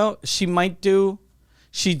it is, though? She might do.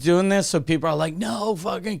 She's doing this so people are like, "No,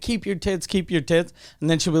 fucking keep your tits, keep your tits," and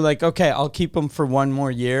then she'll be like, "Okay, I'll keep them for one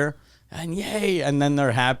more year," and yay, and then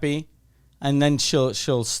they're happy, and then she'll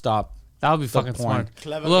stop. That would be The fucking porn. smart.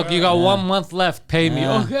 Clever Look, you girl. got Yeah. 1 month left. Pay me.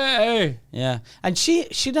 Yeah. Okay. Yeah, and she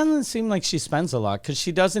doesn't seem like she spends a lot because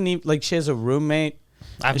she doesn't even like she has a roommate.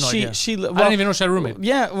 I have no idea. She I didn't even know she had a roommate.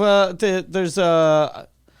 Yeah, well, there's a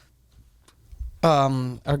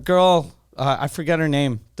girl, I forget her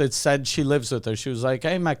name, that said she lives with her. She was like,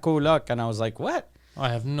 "Hey, my cool look," and I was like, "What? I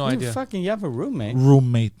have no you idea. fucking, you have a roommate?"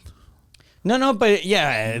 Roommate. No, but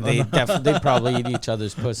yeah, they they probably eat each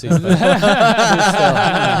other's pussies. But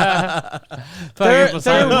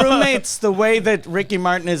they're roommates the way that Ricky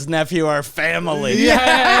Martin and his nephew are family.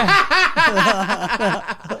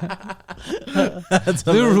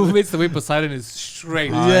 They're roommates the way Poseidon is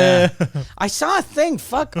straight. Yeah. I saw a thing,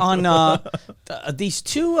 on these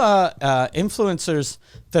two influencers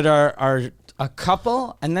that are a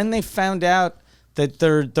couple, and then they found out that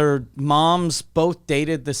their moms both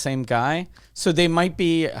dated the same guy, so they might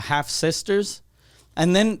be half sisters.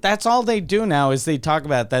 And then that's all they do now is they talk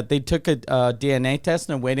about that. They took a DNA test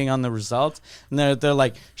and are waiting on the results. And they're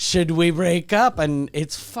like, should we break up? And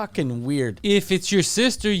it's fucking weird. If it's your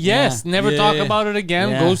sister, yes. Yeah. Never Yeah, talk yeah. about it again.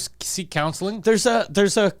 Yeah. Go seek counseling. There's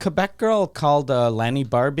a Quebec girl called Lanny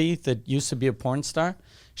Barbie that used to be a porn star.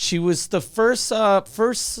 She was the first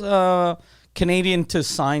Canadian to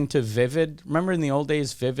sign to Vivid. Remember in the old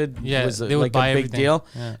days, Vivid Yeah, was they would like buy a big everything. deal.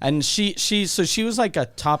 Yeah. And she was like a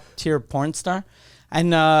top tier porn star.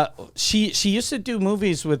 And she used to do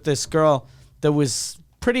movies with this girl that was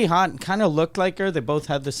pretty hot and kind of looked like her. They both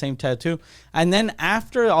had the same tattoo. And then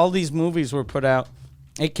after all these movies were put out,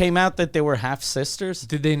 it came out that they were half sisters.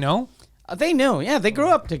 Did they know? They knew, yeah. They grew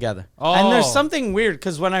up together. And there's Oh. something weird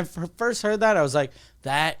because when I first heard that, I was like,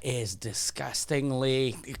 "That is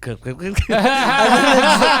disgustingly." It's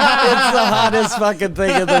the hottest fucking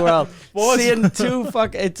thing in the world. Seeing two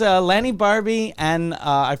it's Lanny Barbie and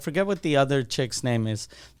I forget what the other chick's name is,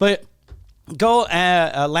 but go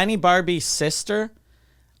Lanny Barbie's sister.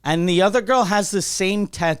 And the other girl has the same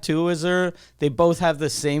tattoo as her. They both have the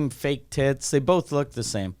same fake tits. They both look the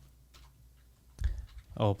same.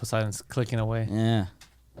 Oh, Poseidon's clicking away. Yeah.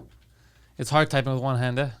 It's hard typing with one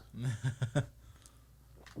hand, eh?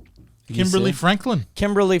 Kimberly see? Franklin.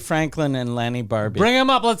 Kimberly Franklin and Lanny Barbie. Bring them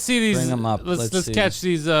up. Let's see these. Bring 'em up. Let's Let's see. catch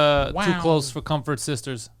these too Wow. close for comfort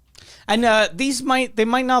sisters. And these might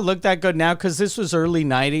not look that good now because this was early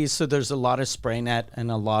 '90s, so there's a lot of spray net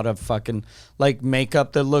and a lot of fucking like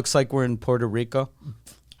makeup that looks like we're in Puerto Rico.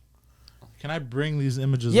 Can I bring these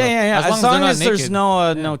images Yeah, up? yeah, yeah. As As, long as long they're as not there's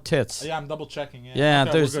naked. no tits. Yeah, I'm double checking. Yeah,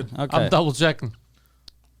 Okay, there's we're good. okay. I'm double checking.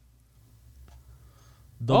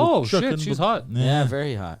 Double Oh, shit, checking, she's but- hot. Yeah,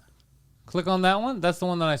 very hot. Click on that one. That's the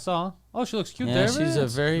one that I saw. Oh, she looks cute Yeah, there. she's a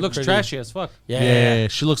very looks pretty- trashy as fuck. Yeah. Yeah,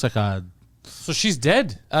 she looks like a. So she's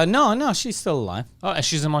dead. No, she's still alive. Oh, and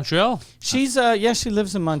she's in Montreal. She's she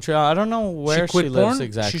lives in Montreal. I don't know where she, quit lives porn?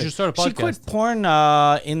 exactly. She should start a She quit podcast. porn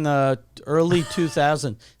in the early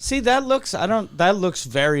 2000s. See, that looks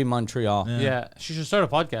very Montreal. Yeah. She should start a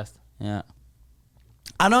podcast. Yeah.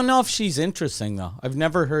 I don't know if she's interesting though. I've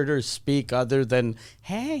never heard her speak other than,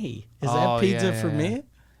 "Hey, is Oh, that pizza yeah, for yeah, me?" yeah.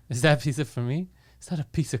 Is that pizza for me? Is that a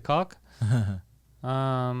piece of cock?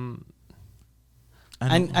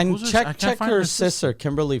 And who's I check can't find her sister,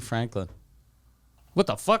 Kimberly Franklin. What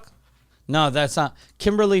the fuck? No, that's not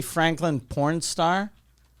Kimberly Franklin, porn star.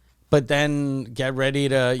 But then get ready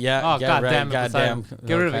to Oh, get god ready, damn it. goddamn. Poseidon.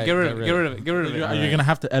 Get rid of it. Okay, Get rid of it. Get rid of it. Get rid of it. You're gonna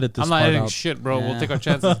have to edit this I'm not part editing out. shit, bro. We'll Yeah. take our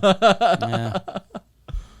chances. Yeah.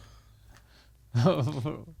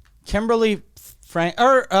 Kimberly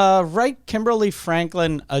write Kimberly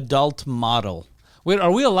Franklin adult model. Wait,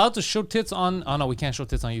 are we allowed to show tits on? Oh no, we can't show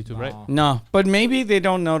tits on YouTube, right? No, but maybe they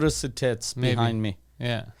don't notice the tits Maybe. behind me.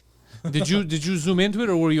 Yeah. Did you zoom into it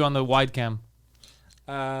or were you on the wide cam?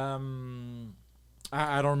 I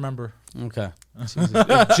don't remember. Okay.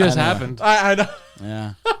 It just happened. I know.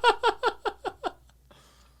 Yeah.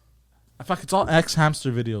 Fuck, it's all ex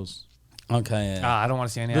hamster videos. Okay. Yeah. Ah, I don't want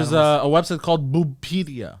to see any. There's animals. a website called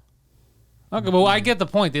Boobpedia. Okay, but I get the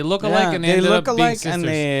point. They look alike, and they they ended look up being alike, sisters.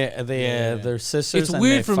 and they're sisters. It's and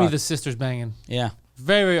weird they for me fuck. the sisters banging. Yeah,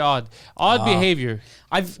 Very, very odd. Odd behavior.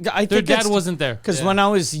 I Their think dad wasn't there. because when I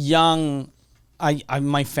was young, I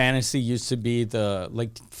my fantasy used to be the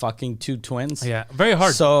like fucking two twins. Yeah, very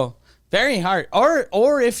hard. So very hard.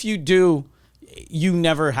 Or if you do, you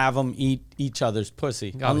never have them eat each other's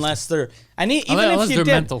pussy unless they're even Unless if you they're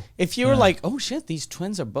did. mental. If you were like, oh shit, these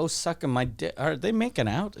twins are both sucking my dick. Are they making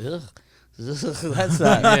out? Ugh. That's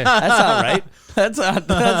not. That's not right. That's not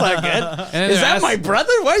good. then Is they're that my brother?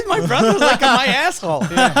 Why is my brother licking my asshole?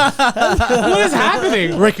 what is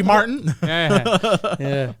happening? Ricky Martin.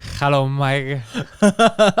 Yeah. Hello, Mike.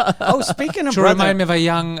 Oh, speaking of To brother, remind me of a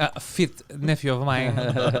young, fit nephew of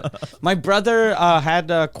mine. my brother had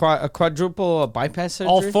a quadruple bypass surgery.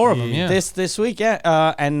 All four of them, yeah. This week,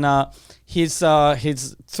 yeah, and his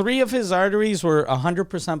 3 of his arteries were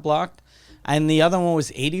 100% blocked, and the other one was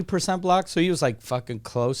 80% blocked. So he was like fucking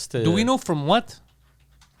close to. Do we know from what?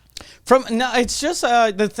 No, it's just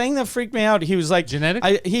the thing that freaked me out. He was like Genetic?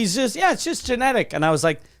 It's just genetic, and I was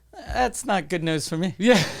like, that's not good news for me.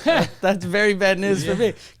 Yeah. That's very bad news for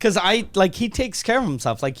me. Because he takes care of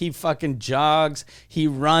himself. Like, he fucking jogs, he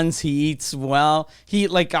runs, he eats well.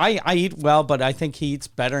 I eat well, but I think he eats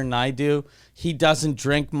better than I do. He doesn't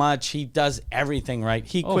drink much. He does everything right.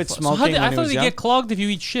 He quit smoking when I he thought was they young. get clogged if you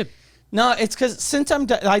eat shit. No, it's because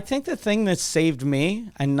I think the thing that saved me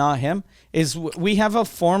and not him is we have a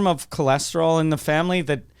form of cholesterol in the family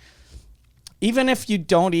that even if you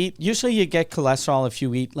don't eat, usually you get cholesterol if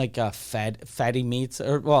you eat like fatty meats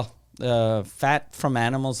or fat from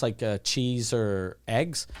animals like cheese or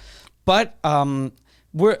eggs. But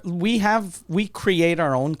we create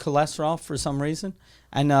our own cholesterol for some reason.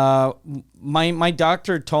 And my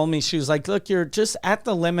doctor told me, she was like, look, you're just at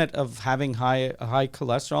the limit of having high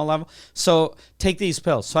cholesterol level. So take these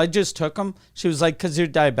pills. So I just took them. She was like, because you're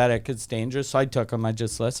diabetic, it's dangerous. So I took them. I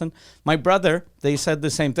just listened. My brother, they said the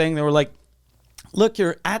same thing. They were like, look,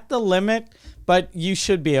 you're at the limit, but you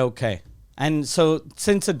should be okay. And so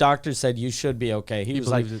since the doctor said you should be okay, he was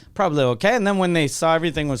like, probably okay. And then when they saw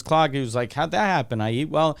everything was clogged, he was like, how'd that happen? I eat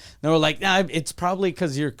well. They were like, nah, it's probably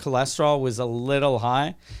because your cholesterol was a little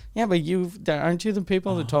high. Yeah, but aren't you the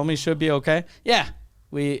people that told me should be okay? Yeah.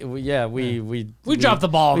 We dropped the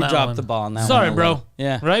ball on We that dropped one. the ball on that Sorry, one. bro.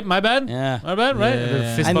 Yeah. Right? My bad? Yeah. My bad, right?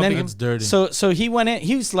 Yeah. Fist And bump then again? It's dirty. So he went in.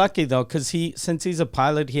 He was lucky though, because since he's a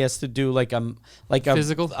pilot, he has to do like a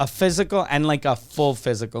physical and like a full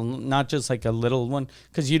physical, not just like a little one,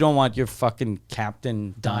 because you don't want your fucking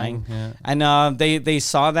captain dying. Yeah. And they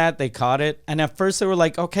saw that, they caught it, and at first they were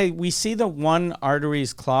like, okay, we see the one artery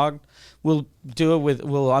is clogged. We'll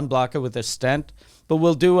unblock it with a stent, but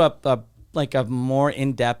we'll do a more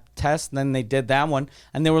in-depth test. Then they did that one,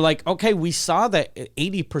 and they were like, okay, we saw the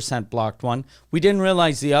 80% blocked one. We didn't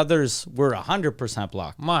realize the others were 100%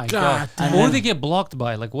 blocked. My God. damn. What do they get blocked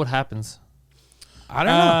by? Like, what happens? I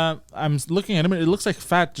don't know. I'm looking at him. It looks like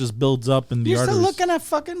fat just builds up in the You're arteries. still looking at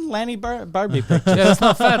fucking Lanny Barbie pictures. Yeah, that's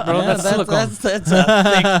not fat, bro. That's silicone. That's a thick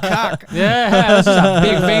cock. Yeah, that's just a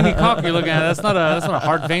big veiny cock you're looking at. That's not a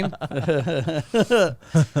hard vein.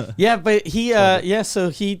 Yeah, but so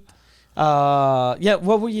he,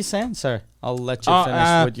 what were you saying, sir? I'll let you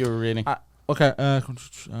finish what you were reading. Okay.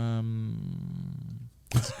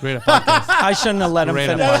 Great podcast. I shouldn't have let him Great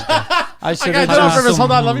finish. podcast. I should I have got it on purpose. just.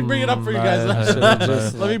 Hold on. Let me bring it up for you guys.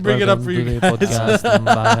 Let me bring it up for you guys.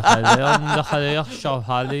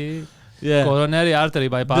 Yeah. Coronary artery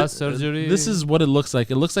bypass surgery. This is what it looks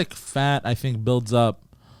like. It looks like fat, I think, builds up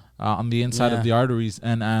on the inside Yeah. of the arteries.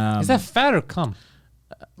 And Is that fat or cum?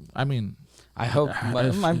 I mean, I hope my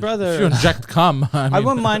if you brother. inject cum, I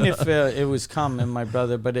wouldn't mind if it was cum in my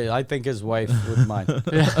brother, but I think his wife would mind.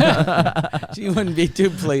 She wouldn't be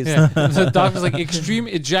too pleased. Yeah. So the doctor's like, extreme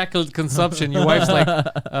ejaculate consumption. Your wife's like,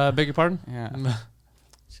 beg your pardon? Yeah.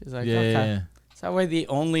 She's like, yeah, okay. yeah, yeah. Is that why he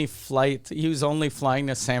was only flying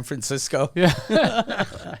to San Francisco? Yeah.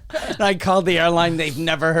 And I called the airline, they've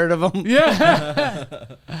never heard of him. Yeah.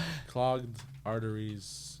 Clogged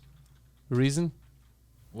arteries. Reason?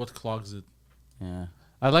 What clogs it? Yeah.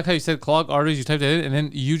 I like how you said clog arteries. You typed that in, and then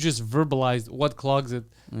you just verbalized what clogs it.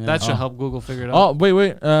 Yeah. That should help Google figure it out. Oh,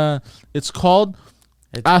 wait. It's called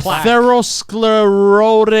It's plaque.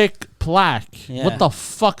 atherosclerotic plaque. Yeah. What the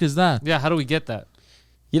fuck is that? Yeah, how do we get that?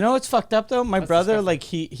 You know what's fucked up though? My brother, disgusting. like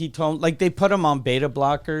he told, like they put him on beta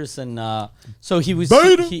blockers, and so he was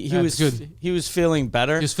Beta? he That's was good. he was feeling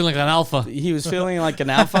better. Just feeling like an alpha. He was feeling like an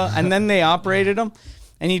alpha, and then they operated him,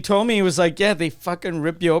 and he told me, he was like, yeah, they fucking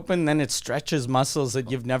rip you open, then it stretches muscles that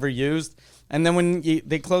you've never used, and then when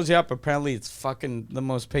they close you up, apparently it's fucking the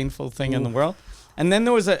most painful thing in the world. And then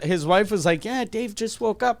there was his wife was like, yeah, Dave just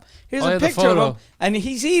woke up. Here's Oh, a yeah, the picture of photo. him. And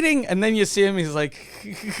he's eating. And then you see him. He's like,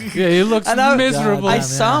 Yeah, he looks And I- miserable. I Damn,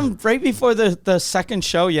 saw yeah. him right before the second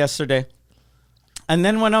show yesterday. And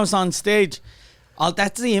then when I was on stage,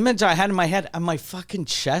 that's the image I had in my head, and my fucking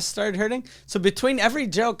chest started hurting. So between every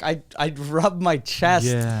joke, I'd rub my chest.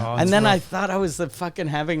 Yeah. Oh, And it's then I rough. thought I was fucking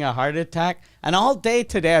having a heart attack. And all day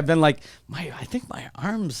today, I've been like, I think my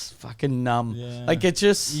arm's fucking numb. Yeah. Like it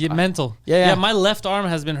just. Mental. Yeah, yeah. My left arm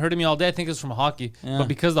has been hurting me all day. I think it's from hockey. Yeah. But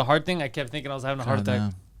because of the heart thing, I kept thinking I was having a heart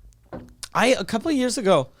attack. A couple of years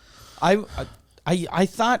ago, I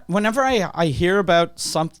thought whenever I hear about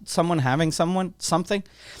someone having something,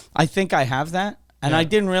 I think I have that, and I Yeah.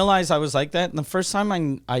 didn't realize I was like that. And the first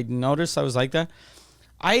time I noticed I was like that,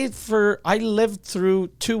 I lived through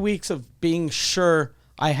 2 weeks of being sure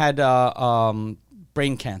I had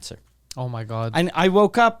brain cancer, Oh my god. and I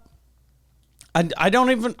woke up, and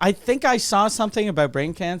I think I saw something about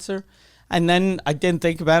brain cancer, and then I didn't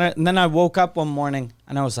think about it, and then I woke up one morning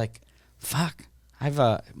and I was like, fuck.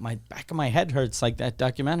 My back of my head hurts like that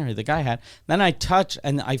documentary the guy had. Then I touched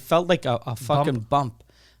and I felt like a fucking bump.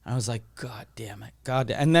 I was like, God damn it.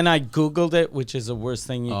 And then I Googled it, which is the worst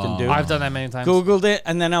thing you can do. I've done that many times. Googled it,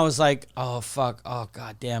 and then I was like, oh, fuck. Oh,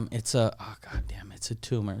 God damn. It's a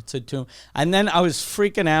tumor. It's a tumor. And then I was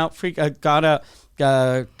freaking out.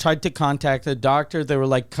 I tried to contact the doctor. They were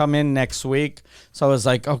like, come in next week. So I was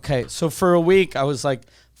like, okay. So for a week, I was like,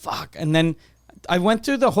 fuck. And then I went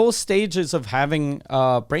through the whole stages of having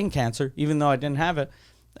brain cancer, even though I didn't have it.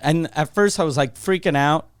 And at first I was like freaking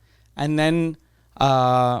out. And then,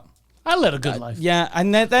 I led a good life. yeah.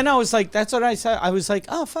 And then I was like, that's what I said. I was like,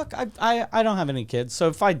 oh, fuck, I don't have any kids. So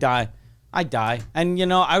if I die, I die. And,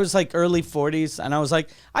 I was like early 40s. And I was like,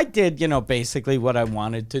 I did, basically what I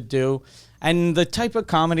wanted to do. And the type of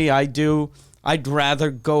comedy I do, I'd rather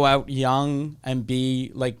go out young and be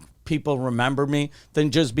like, people remember me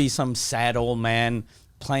than just be some sad old man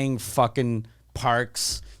playing fucking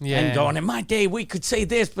parks and going, in my day we could say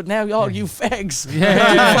this, but now all you fags.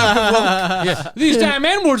 Yeah. These damn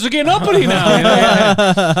N-words are getting uppity now. You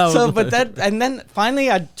know? So but and then finally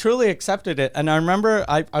I truly accepted it. And I remember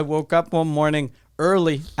I woke up one morning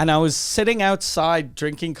early and I was sitting outside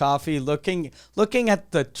drinking coffee, looking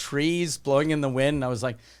at the trees blowing in the wind, and I was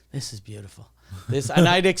like, this is beautiful. And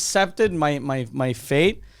I'd accepted my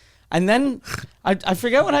fate. And then I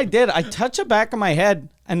forget what I did. I touched the back of my head,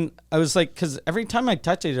 and I was like, because every time I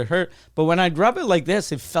touch it, it hurt. But when I'd rub it like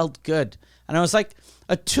this, it felt good. And I was like,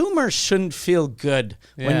 a tumor shouldn't feel good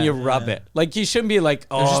when Yeah. you rub it. Like, you shouldn't be like,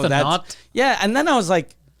 oh, just a that's... knot? Yeah, and then I was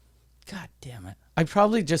like, God damn it. I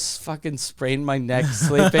probably just fucking sprained my neck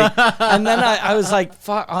sleeping. And then I was like,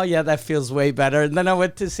 fuck, oh yeah, that feels way better. And then I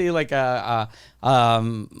went to see like a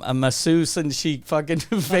masseuse, and she fucking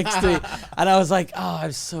fixed me. And I was like, oh,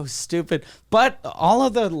 I'm so stupid. But all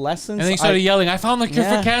of the lessons. And then you started yelling, I found the cure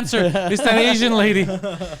Yeah. for cancer. It's that Asian lady.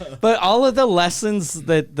 But all of the lessons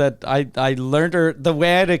that I learned, or the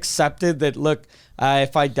way I'd accepted that, look,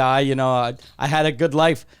 if I die, I had a good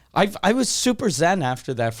life. I was super zen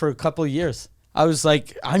after that for a couple of years. I was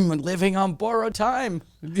like, I'm living on borrowed time.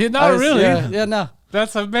 Not really. Yeah, no.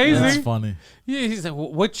 That's amazing. That's funny. Yeah, he's like,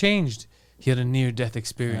 what changed? He had a near-death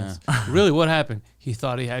experience. Really, what happened? He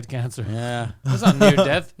thought he had cancer. Yeah. That's not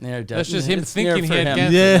near-death. Near death. That's just him It's thinking near he for had him.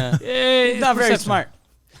 cancer. Yeah. Yeah, He's not very perception. smart.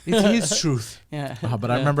 It's his truth. Yeah. But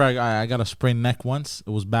I remember I got a sprained neck once. It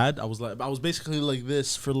was bad. I was basically like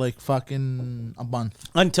this for like fucking a month.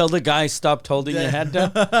 Until the guy stopped holding your head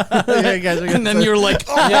down. Yeah, guys, And then you're like,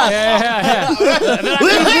 oh. Yeah. And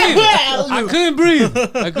then I couldn't breathe.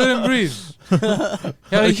 I couldn't breathe.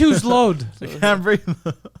 He had a huge load. I can't breathe.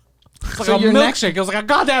 It's like So a your neck- milkshake. It was like a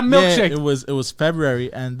goddamn Yeah, milkshake. it was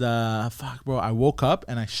February, and fuck, bro, I woke up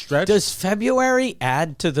and I stretched. Does February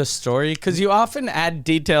add to the story? Because you often add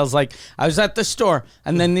details like, I was at the store,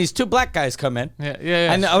 and then these two black guys come in.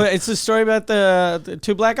 Yeah. And it's a story about the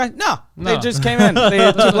two black guys? No, they No. just came in. They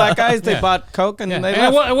had two black guys, they Yeah. bought Coke, and Yeah. they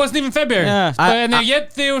And left. it wasn't even February. Yeah. And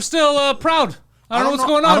yet they were still proud. I don't know what's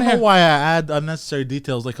going I on don't here. know why I add unnecessary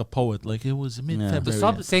details like a poet. Like it was mid-February.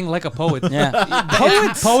 Stop saying like a poet. Yeah.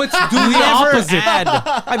 Poets do the Never opposite. add.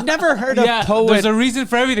 I've never heard Yeah, a poet. there's a reason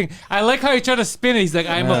for everything. I like how you try to spin it. He's like,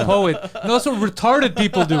 I'm a poet. No, that's what retarded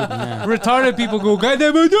people do. Retarded people go,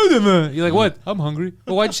 goddamn, you're like, what? I'm hungry.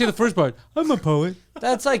 Well, why'd you say the first part? I'm a poet.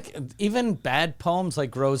 That's like even bad poems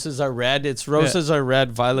like Roses Are Red. It's Roses Are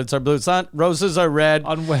Red, Violets Are Blue. It's not Roses Are Red.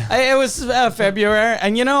 On when? It was February.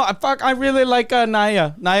 And I really like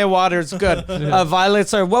Naya. Naya Waters, good.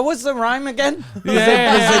 Violets Are, what was the rhyme again? Is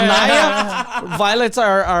it Naya? Violets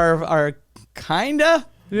are kinda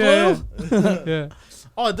blue. Yeah.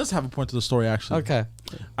 Oh, it does have a point to the story actually. Okay.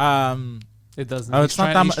 It doesn't. Oh, He's it's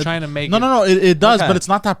not trying, that he's trying to make No, it. no, it does, Okay. but it's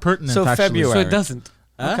not that pertinent. So actually. February. So it doesn't.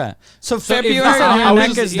 Huh? Okay. So So if February, this had your I was neck happened,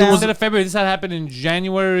 is just- down. instead of February, this had happened in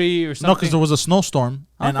January or something. No, because there was a snowstorm,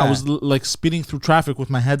 and I Okay. was like speeding through traffic with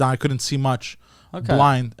my head down. I couldn't see much, Okay.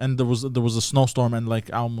 blind, and there was a snowstorm, and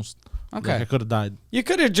like I almost, Okay. like, I could have died. You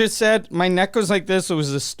could have just said my neck was like this. It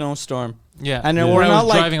was a snowstorm. Yeah. And Yeah. we're I not was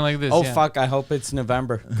like, driving like this. oh yeah. fuck, I hope it's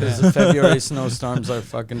November because the February snowstorms are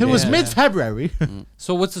fucking. It was Yeah. dangerous. mid-February.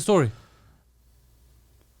 So what's the story?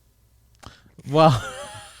 Well,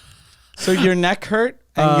 So your neck hurt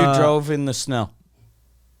and you drove in the snow.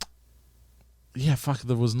 yeah, fuck.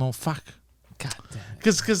 There was no fuck. God damn.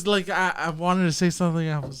 Cause like I wanted to say something.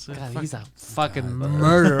 I was. God, fuck. he's a fucking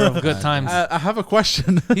murderer of good times. I have a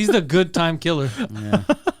question. He's the good time killer. Yeah.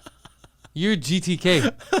 You're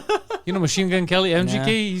GTK. You know Machine Gun Kelly, MGK. Yeah.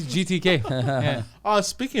 He's GTK. Yeah.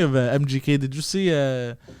 Speaking of MGK, did you see?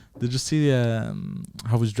 How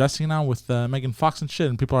he's dressing now with Megan Fox and shit?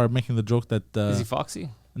 And people are making the joke that. Is he Foxy?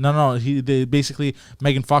 No. They basically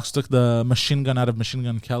Megan Fox took the machine gun out of Machine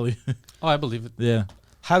Gun Kelly. Oh, I believe it. Yeah,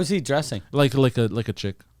 How's he dressing? like a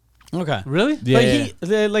chick. Okay. Really? Yeah.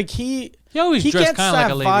 But he He always he dressed gets kind of that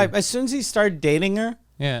like a lady. vibe. As soon as he started dating her,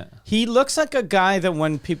 Yeah. he looks like a guy that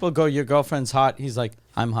when people go, your girlfriend's hot, he's like,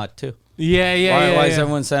 I'm hot too. Yeah, yeah, why yeah. why yeah. is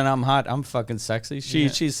everyone saying I'm hot? I'm fucking sexy. Yeah.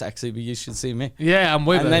 She's sexy, but you should see me. Yeah, I'm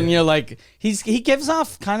way And better. then you're like, he gives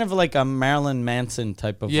off kind of like a Marilyn Manson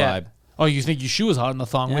type of yeah. vibe. Oh, you think your shoe was hot in the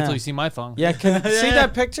thong? Wait Yeah. till you see my thong. Yeah, can see Yeah.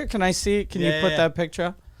 that picture? Can I see? Can you Yeah, put yeah. that picture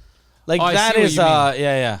up? Like Oh, I that see what is you mean.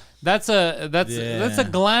 yeah. That's a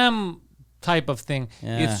glam type of thing.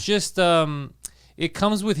 Yeah. It's just it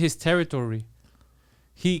comes with his territory.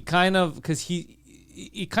 He kind of because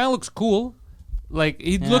he kind of looks cool. Like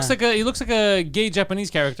he looks like a gay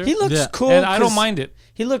Japanese character. He looks Yeah. cool. and I don't 'cause mind it.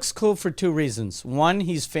 He looks cool for two reasons. One,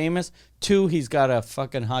 he's famous. Two, he's got a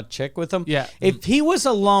fucking hot chick with him. Yeah. If he was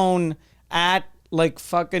alone at like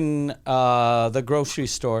fucking the grocery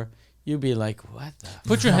store, you'd be like, what the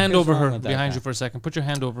Put your fuck hand is over wrong her with that behind guy? you for a second. Put your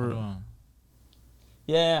hand over.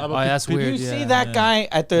 Yeah. Oh, that's Did weird. you yeah. see that guy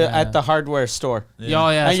at the hardware store? Yeah, oh,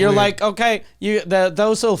 yeah. And that's you're weird. like, okay,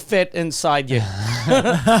 those will fit inside you.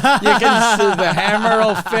 You can see the hammer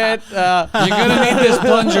will fit. You're gonna need this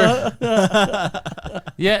plunger.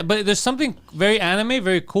 Yeah, but there's something very anime,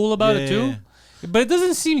 very cool about it too. Yeah. But it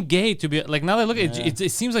doesn't seem gay to be like now that I look at it,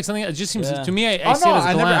 it seems like something. It just seems Yeah. to me. I Oh see no, it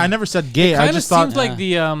as glam. I never said gay. I Kind of just thought. seems like the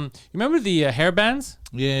you remember the hair bands?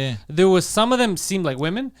 Yeah. There was some of them seemed like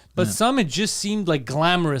women, but some it just seemed like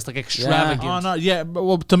glamorous, like extravagant. Oh no, yeah. But,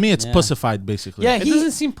 well, to me, it's Yeah. pussified basically. Yeah, It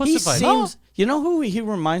doesn't seem he pussified. seems. You know who he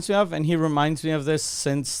reminds me of, and he reminds me of this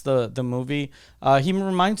since the movie. He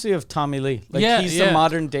reminds me of Tommy Lee. Like Yeah, he's yeah. the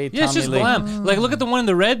modern day Tommy Yeah, it's just Lee. glam. Like look at the one in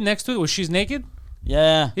the red next to it where she's naked.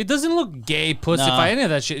 Yeah, It doesn't look gay, pussified, No. any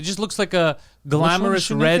of that shit. It just looks like a one glamorous is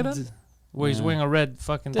she naked red, at? where he's Yeah. wearing a red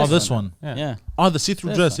fucking. Oh, this one. Yeah. yeah. Oh, the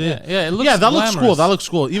see-through This dress. one. Yeah. Yeah, it looks. Yeah, that looks cool. glamorous. That looks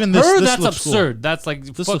cool. Even this. Her, this that's looks absurd. That's like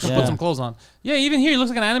This fucking looks put cool. some clothes on. Yeah, even here he looks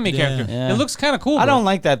like an anime Yeah. character. Yeah. It looks kind of cool. I bro. don't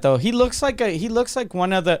like that though. He looks like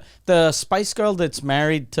one of the Spice Girl that's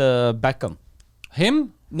married to Beckham.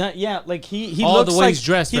 him. No, yeah, like he Oh, looks the way like he's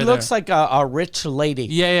dressed he right looks there. like a rich lady.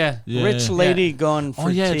 Yeah, yeah, Yeah. Rich Yeah. lady going for Oh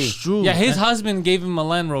yeah, tea. it's true. yeah. His And- husband gave him a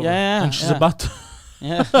Land Rover. Yeah, and she's yeah. about to.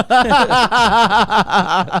 Yeah.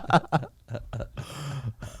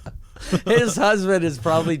 His husband is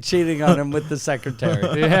probably cheating on him with the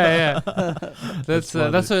secretary. yeah, yeah. That's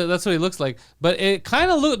what he looks like. But it kind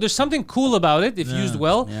of there's something cool about it if used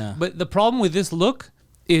well. Yeah. But the problem with this look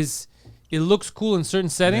is it looks cool in certain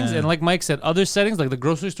settings, Yeah. and like Mike said, other settings like the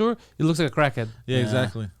grocery store, it looks like a crackhead. Yeah, Yeah.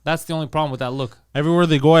 exactly. That's the only problem with that look. Everywhere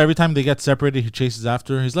they go, every time they get separated, he chases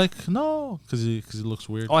after her. He's like, no, because he looks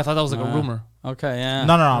weird. Oh, I thought that was like a rumor. Okay, yeah.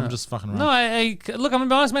 No, I'm just fucking around. No, I look. I'm gonna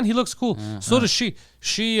be honest, man. He looks cool. So does she.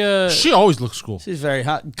 She. She always looks cool. She's very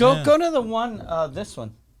hot. Go to the one this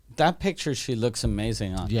one. That picture she looks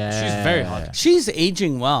amazing on. Yeah, She's very hot. She's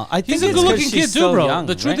aging well. I think He's a it's 'cause good-looking she's kid too, still bro. young,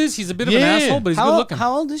 The truth right? is, he's a bit of an Yeah. asshole, but he's good looking.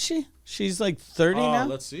 How old is she? She's like 30 now.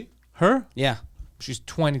 Let's see. Her? Yeah. She's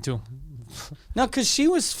 22. No, because she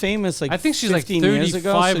was famous like I think she's like 15 years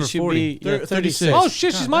ago. 35 So or she'd 40. be 36. Oh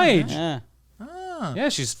shit, she's my age. Yeah. Yeah,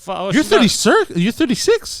 she's. You're she's not- 30, sir. You're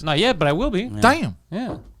 36. Not yet, but I will be. Damn.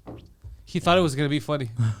 Yeah. He thought it was gonna be funny,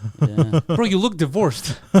 Yeah. bro. You look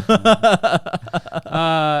divorced.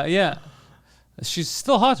 Yeah. She's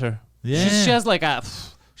still hotter. Yeah. She has like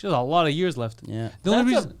she has a lot of years left. Yeah. The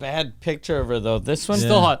only That's a reason- bad picture of her though. This one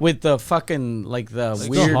Still hot. with the fucking like the Still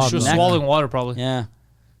weird hot. She was neck. swallowing water probably. Yeah.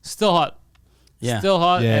 Still hot. Yeah. Still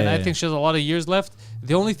hot, Yeah, and yeah, I yeah. think she has a lot of years left.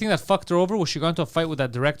 The only thing that fucked her over was she got into a fight with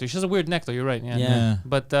that director. She has a weird neck, though. You're right. Yeah. Yeah.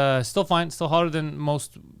 But still fine. Still hotter than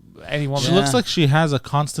most any woman. She looks like she has a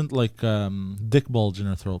constant like dick bulge in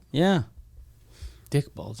her throat. Yeah.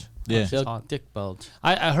 Dick bulge. Yeah. She's hot. Dick bulge.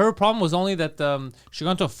 Her problem was only that she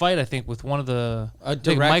got into a fight, I think, with one of the A I think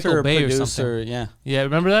director, Michael Bay or producer. something. Yeah. Yeah,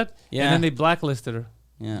 remember that? Yeah. And then they blacklisted her.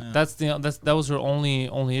 Yeah. That was her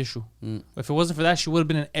only issue. Mm. If it wasn't for that, she would have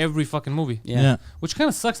been in every fucking movie. Yeah. Which kind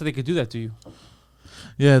of sucks that they could do that to you.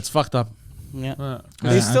 Yeah, it's fucked up. Yeah. Uh,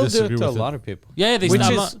 They I still do disagree it to a with it. lot of people. yeah, they Which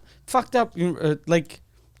stop. is fucked up. Like,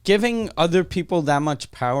 giving other people that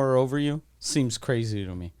much power over you seems crazy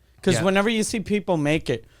to me. Because Yeah. whenever you see people make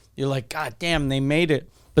it, you're like, God damn, they made it.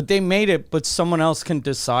 But they made it, but someone else can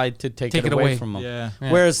decide to take it away from them. Yeah.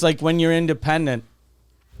 Yeah. Whereas, like, when you're independent,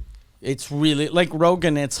 it's really, like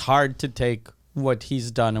Rogan, it's hard to take what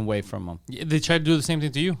he's done away from him. They tried to do the same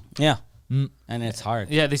thing to you. Yeah. Mm. And it's hard.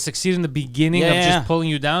 Yeah, they succeed in the beginning of Yeah. just pulling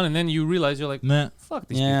you down, and then you realize you're like, Nah. fuck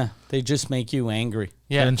these people. Yeah. They just make you angry.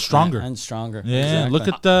 Yeah. And stronger. And stronger. Yeah. Exactly. Look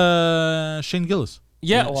at Shane Gillis.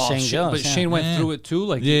 Yeah, Yeah, well, Shane Gillis, but yeah. Shane went Yeah. through it too,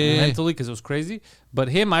 like Yeah. mentally, because it was crazy. But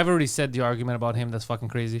him, I've already said the argument about him that's fucking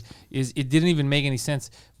crazy is it didn't even make any sense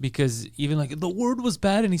because even like the word was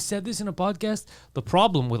bad and he said this in a podcast. The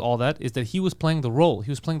problem with all that is that he was playing the role. He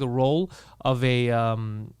was playing the role of a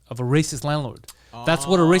racist landlord. That's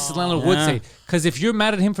what a racist landlord would Yeah. say. Because if you're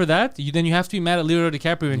mad at him for that, then you have to be mad at Leonardo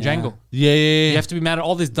DiCaprio in Yeah. Django. Yeah. You have to be mad at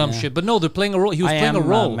all this dumb Yeah. shit. But no, they're playing a role. He was I playing am a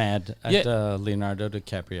role. mad at Yeah. Leonardo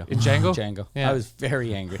DiCaprio. In Django? Django. Yeah. I was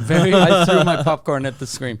very angry. Very- I threw my popcorn at the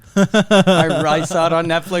screen. I saw it on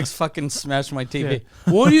Netflix, fucking smashed my TV.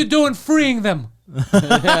 Yeah. What are you doing freeing them?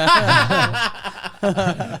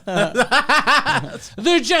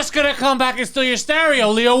 They're just gonna come back and steal your stereo,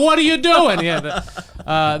 Leo. What are you doing? Yeah,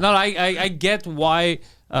 I get why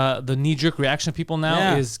the knee-jerk reaction of people now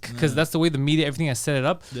Yeah. is because that's the way the media, everything has set it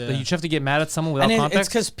up. Yeah. That you just have to get mad at someone without And it's context.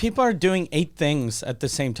 because people are doing 8 things at the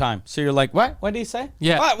same time. So you're like, what? What did he say?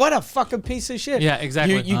 Yeah. What a fucking piece of shit. Yeah,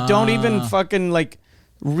 exactly. You don't even Ah. fucking like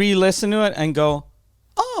re-listen to it and go,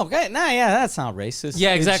 oh, okay, nah, yeah, that's not racist.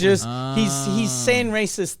 Yeah, exactly. It's just he's saying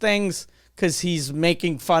racist things because he's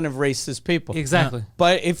making fun of racist people. Exactly.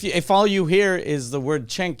 But if all you hear is the word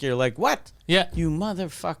chink, you're like, what? Yeah. You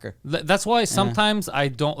motherfucker. That's why sometimes I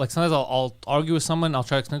don't like. Sometimes I'll argue with someone. I'll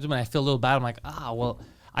try to explain to them, and I feel a little bad. I'm like, well,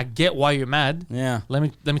 I get why you're mad. Yeah. Let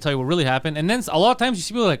me tell you what really happened. And then a lot of times you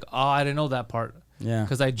see people like, I didn't know that part. Yeah.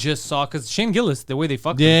 Because I just saw. Because Shane Gillis, the way they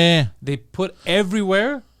fucked him, Yeah. they put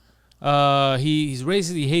everywhere. He's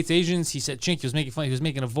racist. He hates Asians. He said chink. He was making fun. He was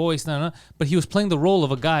making a voice. No. But he was playing the role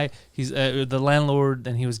of a guy. He's the landlord,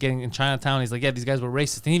 and he was getting in Chinatown. He's like, yeah, these guys were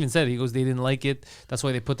racist. And he even said it. He goes, they didn't like it. That's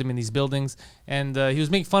why they put them in these buildings. And he was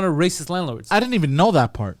making fun of racist landlords. I didn't even know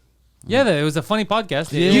that part. Yeah, it was a funny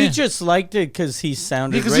podcast. Yeah. You just liked it because he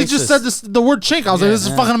sounded Because racist. he just said the word chink. I was like, Yeah. this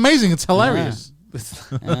is fucking amazing. It's hilarious.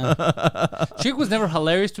 Chink was never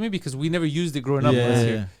hilarious to me because we never used it growing up when I was Yeah.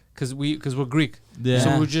 here. Because we're Greek. Yeah.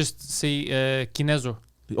 So we would just say Kinezo,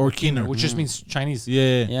 Or keener. which just means Chinese.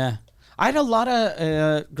 Yeah. Yeah. I had a lot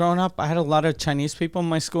of, growing up, I had a lot of Chinese people in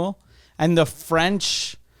my school. And the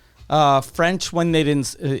French, when they'd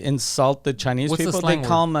insult the Chinese What's the people, slang they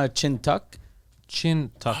call them chin tuck.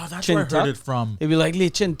 Chin tuck. Oh, that's Chin where I heard tuck. it from. They'd be like, Li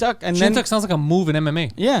chin tuck. And Chin then, tuck sounds like a move in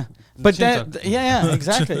MMA. yeah. But Chin that, yeah,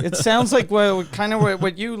 exactly. It sounds like kind of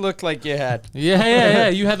what you look like you had. Yeah.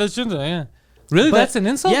 You had those chin tuck, yeah. Really? But- That's an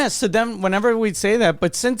insult? Yeah, so then whenever we'd say that,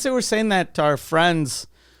 but since they were saying that to our friends,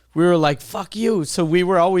 we were like, fuck you. So we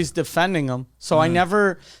were always defending them. So I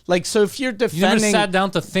never, like, so if you're You never defending, sat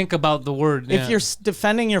down to think about the word. if you're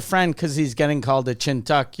defending your friend because he's getting called a chin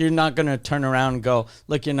tuck, you're not going to turn around and go,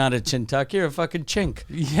 look, you're not a chin tuck, you're a fucking chink.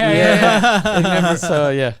 Yeah. It never, so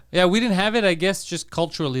yeah. Yeah, we didn't have it, I guess, just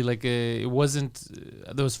culturally. Like, it wasn't,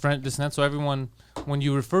 there was French, this and that. So everyone, when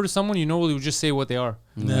you refer to someone, you normally would just say what they are.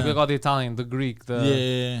 Yeah. Like, oh, the Italian, the Greek, the.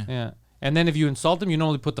 Yeah. Yeah. And then if you insult them, you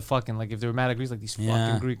normally put the fucking, like if they were mad at Greeks, like these Yeah.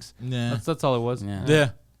 fucking Greeks. Yeah. That's all it was. Yeah. Yeah.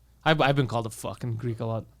 I've been called a fucking Greek a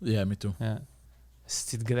lot. Yeah, me too. Yeah.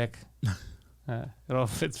 Stid Grek.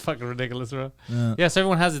 It's fucking ridiculous, bro. Yeah. Yeah, so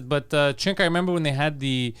everyone has it. But Chink, I remember when they had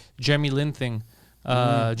the Jeremy Lin thing.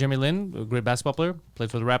 Jeremy Lin, a great basketball player,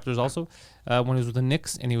 played for the Raptors also, when he was with the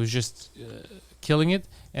Knicks, and he was just killing it.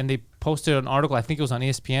 And they posted an article, I think it was on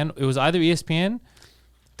ESPN. It was either ESPN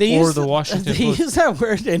They or use- the Washington They Post. use that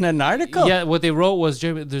word in an article. Yeah, what they wrote was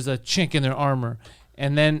there's a chink in their armor,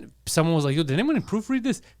 and then someone was like, "Yo, did anyone proofread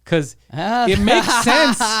this? Because it makes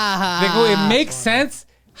sense." They go, "It makes sense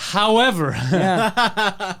However,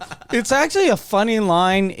 Yeah. It's actually a funny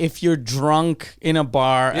line if you're drunk in a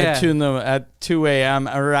bar Yeah. at 2 a.m.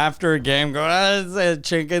 or after a game. Go, it's a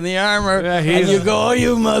chink in the armor, Yeah, and he's- you go, "Oh,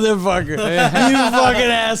 you motherfucker, you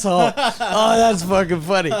fucking asshole!" Oh, that's fucking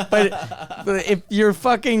funny. But if you're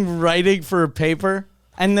fucking writing for a paper.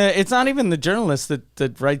 And it's not even the journalist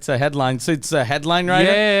that writes a headline. So it's a headline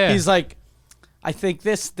writer. Yeah. He's like, I think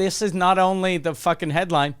this is not only the fucking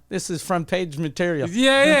headline. This is front page material.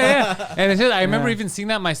 yeah. And it's just, I remember Yeah. even seeing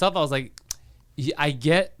that myself. I was like, I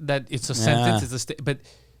get that it's a sentence, it's a but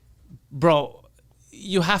bro,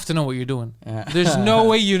 you have to know what you're doing. Yeah. There's no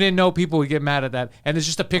way you didn't know people would get mad at that. And it's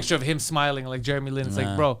just a picture of him smiling like Jeremy Lin. It's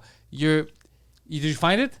like, bro, did you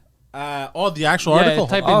find it? The actual Yeah, article.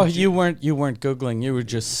 type Oh, in- you weren't Googling. You were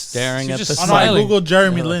just staring You're at just the Oh, no, I smiling. googled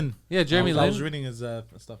Jeremy Lin. Yeah, Jeremy I was Lin. reading his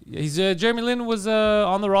stuff. He's Jeremy Lin was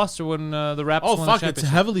on the roster when the Raps Oh won fuck! the It's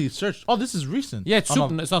championship. heavily searched. Oh, this is recent. Yeah, it's, Oh,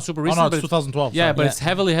 super, no. it's not super Oh, recent. no, but it's 2012. Yeah, sorry. but it's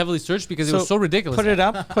heavily searched because it was so ridiculous. Put it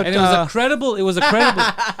up. Put, And it was a credible. It was a credible.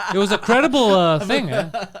 it was a credible thing.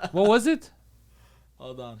 What was it?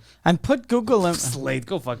 Hold on. and put Google in. Slade.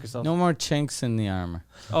 Go fuck yourself. No more chinks in the armor.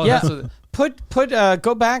 Oh, Yeah. that's what,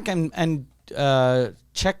 Go back and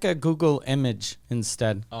check a Google image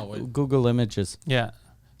instead. Oh, wait. Google Images. yeah.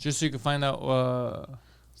 Just so you can find out.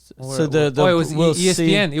 So the it was we'll ESPN.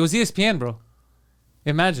 see. It was ESPN, bro.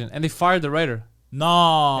 Imagine, and they fired the writer.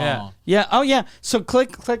 No. Yeah. Yeah. Oh yeah. So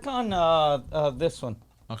click on this one.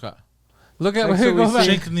 Okay. Look at Like, so we go back.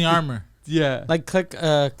 Chink in the armor. Yeah. Like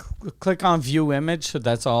click on view image. So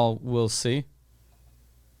that's all we'll see.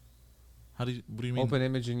 What do you mean? Open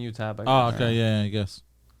image in new tab. I Oh, guess. okay. Yeah, I guess.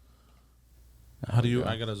 How do you? go.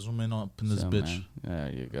 I gotta zoom in up in this So, bitch.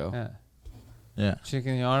 man, there you go. Yeah. Yeah.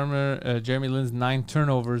 Chicken the armor. Jeremy Lin's 9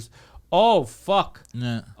 turnovers. Oh fuck.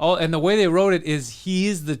 Yeah. Oh, and the way they wrote it is he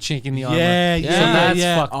is the chink in the armor. Yeah, Yeah. So yeah, that's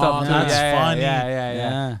yeah. fucked Oh, up. Too. that's yeah, funny.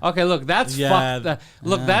 Yeah. Okay, look, that's Yeah. fucked.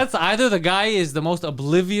 Look, that's either the guy is the most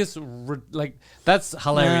oblivious, like that's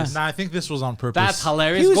hilarious. Nah, I think this was on purpose. That's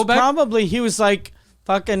hilarious. He was Go back. he was like,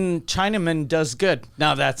 fucking Chinaman does good.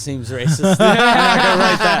 Now that seems racist. I'm not gonna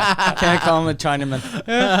write that. Can't call him a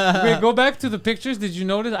Chinaman. Wait, go back to the pictures. Did you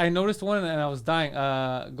notice? I noticed one and I was dying.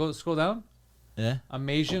 Go scroll down. Yeah.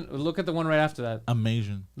 Amazing. Look at the one right after that.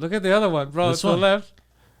 Amazing. Look at the other one, bro. This to the one? left.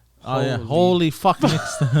 Oh yeah. Holy fuck,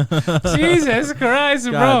 Knicks. Jesus Christ,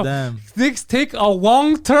 bro. God damn. Knicks take a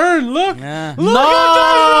wrong turn. Look. Yeah. Look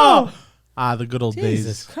at that. Ah, the good old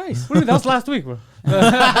Jesus days. Christ. What do you mean? That was last week, bro.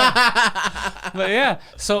 But yeah,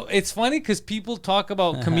 so it's funny because people talk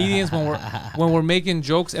about comedians when we're making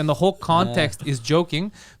jokes, and the whole context is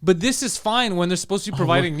joking. But this is fine when they're supposed to be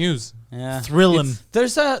providing news. Yeah. Thrilling.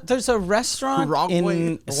 There's a restaurant Wrong in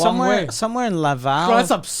way. somewhere in Laval. Bro,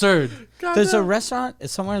 that's absurd. There's a restaurant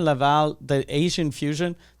somewhere in Laval, the Asian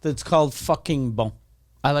fusion, that's called Fucking Bon.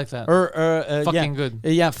 I like that. yeah. Fucking good.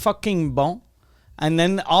 Yeah, Fucking Bon. And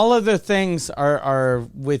then all other things are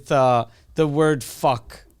with the word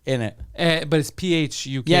fuck in it. But it's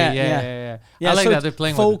PHUK. Yeah, Yeah. Yeah, I like so that it's they're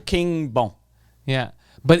playing with it. Fucking Bon. Yeah.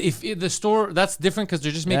 But if the store, that's different because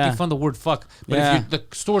they're just making Yeah. fun of the word fuck. But Yeah. if the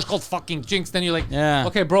store's called fucking Jinx, then you're like, Yeah.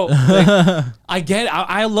 okay, bro. Like, I get it.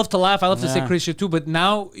 I love to laugh. I love to say Yeah. crazy shit too. But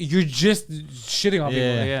now you're just shitting on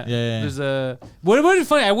Yeah, people. yeah. There's a. What would be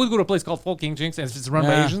funny? I would go to a place called fucking Jinx, and if it's run by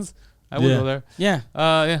Yeah. Asians, I would Yeah. go there. Yeah.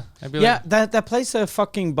 Yeah. I'd be Yeah, like, that place,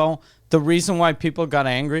 Fucking Bon. The reason why people got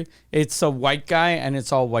angry, it's a white guy and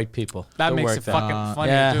it's all white people. that makes work it there. fucking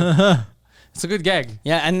funny yeah. too. It's a good gag.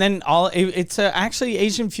 Yeah, and then it's actually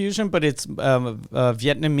Asian fusion, but it's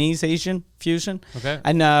Vietnamese Asian fusion. Okay.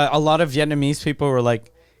 And a lot of Vietnamese people were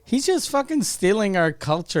like, he's just fucking stealing our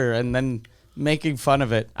culture and then making fun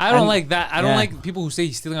of it. I don't And- like that. I don't yeah. like people who say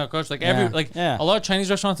he's stealing our culture. Like Yeah. a lot of Chinese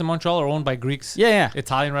restaurants in Montreal are owned by Greeks. Yeah.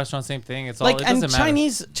 Italian restaurants, same thing. It's Like, all. It and doesn't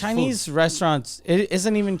matter. Chinese restaurants, it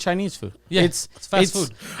isn't even Chinese food. Yeah, it's fast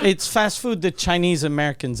food. It's fast food that Chinese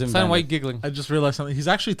Americans Sign invented. White giggling. I just realized something. He's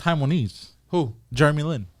actually Taiwanese. Who? Jeremy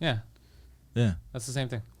Lin. Yeah, Yeah. that's the same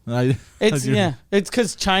thing. It's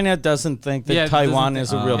because China doesn't think that Yeah, it Taiwan doesn't is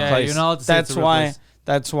a think- real yeah, place. you're not allowed to say it's that's a real why. place.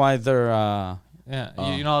 That's why they're. Yeah,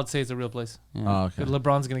 Oh. you're not allowed to say it's a real place. Oh, okay.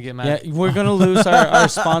 LeBron's gonna get mad. Yeah, we're gonna lose our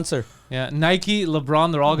sponsor. Yeah, Nike,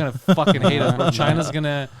 LeBron, they're all gonna fucking hate us, bro. China's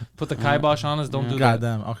gonna put the kibosh on us. Don't do that.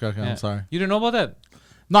 Goddamn. Okay, Yeah. I'm sorry. You didn't know about that?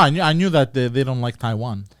 No, I knew that they don't like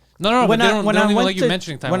Taiwan. No, but they don't even like you to,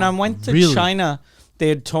 mentioning Taiwan. when I went to Really? China, they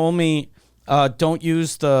had told me don't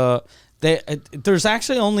use the. There's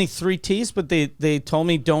actually only 3 T's, but they told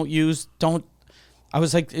me don't. I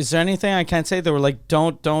was like, is there anything I can't say? They were like,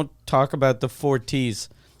 don't talk about the 4 T's,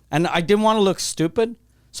 and I didn't want to look stupid,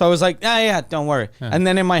 So I was like, yeah, don't worry. And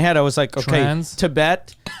then in my head, I was like, okay, Trans.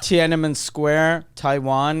 Tibet, Tiananmen Square,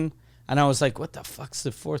 Taiwan. And I was like, what the fuck's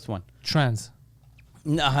the fourth one? Trans.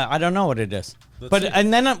 No, I don't know what it is. That's it.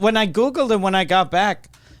 And then when I Googled it, when I got back,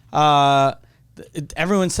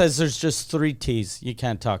 everyone says there's just 3 T's you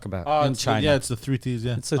can't talk about in it's China. it's the 3 T's.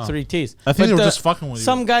 Yeah, It's the 3 T's. I think But they were just fucking with you.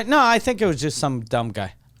 Some guy, no, I think it was just some dumb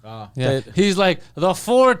guy. Yeah. That- He's like, the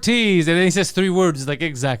 4 T's. And then he says 3 words. He's like,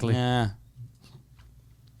 exactly. Yeah.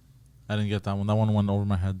 I didn't get that one. That one went over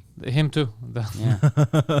my head. Him too. Yeah.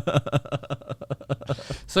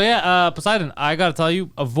 So yeah, Poseidon, I gotta tell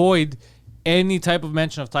you, avoid any type of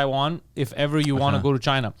mention of Taiwan if ever you want to go to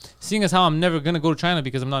China. Seeing as how I'm never gonna go to China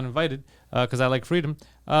because I'm not invited, because I like freedom,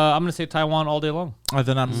 I'm gonna say Taiwan all day long.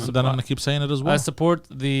 Then I'm gonna keep saying it as well. I support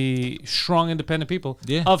the strong, independent people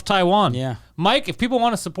Yeah. of Taiwan. Yeah. Mike, if people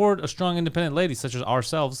want to support a strong, independent lady such as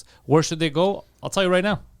ourselves, where should they go? I'll tell you right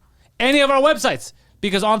now. Any of our websites.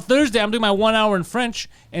 Because on Thursday, I'm doing my 1 hour in French.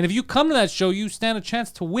 And if you come to that show, you stand a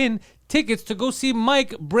chance to win tickets to go see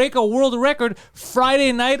Mike break a world record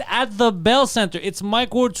Friday night at the Bell Center. It's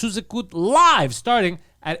Mike Ward Suzekut live starting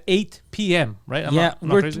at 8 p.m., right? I'm not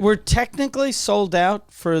crazy? we're technically sold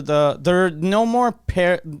out for there are no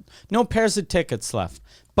pairs of tickets left.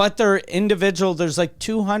 But they're individual, there's like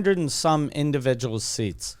 200 and some individual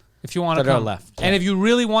seats. If you want to that are come. left. And if you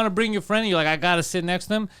really want to bring your friend, you're like, I got to sit next to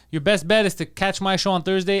them, your best bet is to catch my show on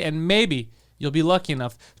Thursday, and maybe you'll be lucky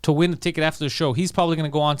enough to win the ticket after the show. He's probably going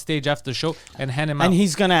to go on stage after the show and hand him out. And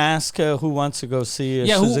he's going to ask who wants to go see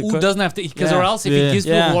yeah, who Suzekut. doesn't have to, because Yeah. or else if he gives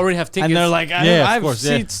people who already have tickets. And they're like, I Yeah, of have course,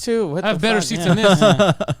 yeah. seats too. What I have the better fuck? seats Yeah. than this.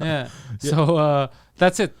 Yeah. So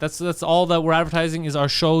that's it. That's all that we're advertising is our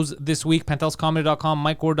shows this week. PantelsComedy.com,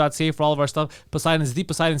 MikeWard.ca for all of our stuff. Poseidon is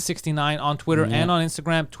ThePoseidon69 on Twitter and on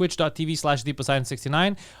Instagram.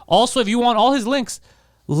 Twitch.tv/ThePoseidon69. Also, if you want all his links,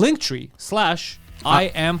 Linktree/I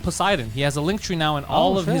am Poseidon. He has a Linktree now, and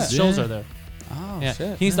all of his shit. shows Yeah. are there. Oh, Yeah.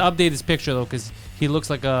 shit. He needs to update his picture though, because he looks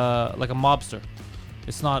like a mobster.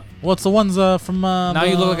 It's not. Well, it's the ones from. Now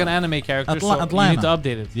you look like an anime character, so you Atlanta. need to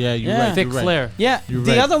update it. Yeah, you're Yeah. right. Thick you're right. flare. Yeah, You're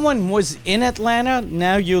the right. other one was in Atlanta.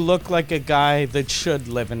 Now you look like a guy that should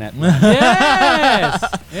live in Atlanta. Yes.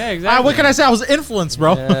 Yeah, exactly. What can I say? I was influenced,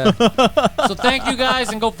 bro. Yeah. So thank you guys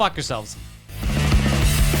and go fuck yourselves.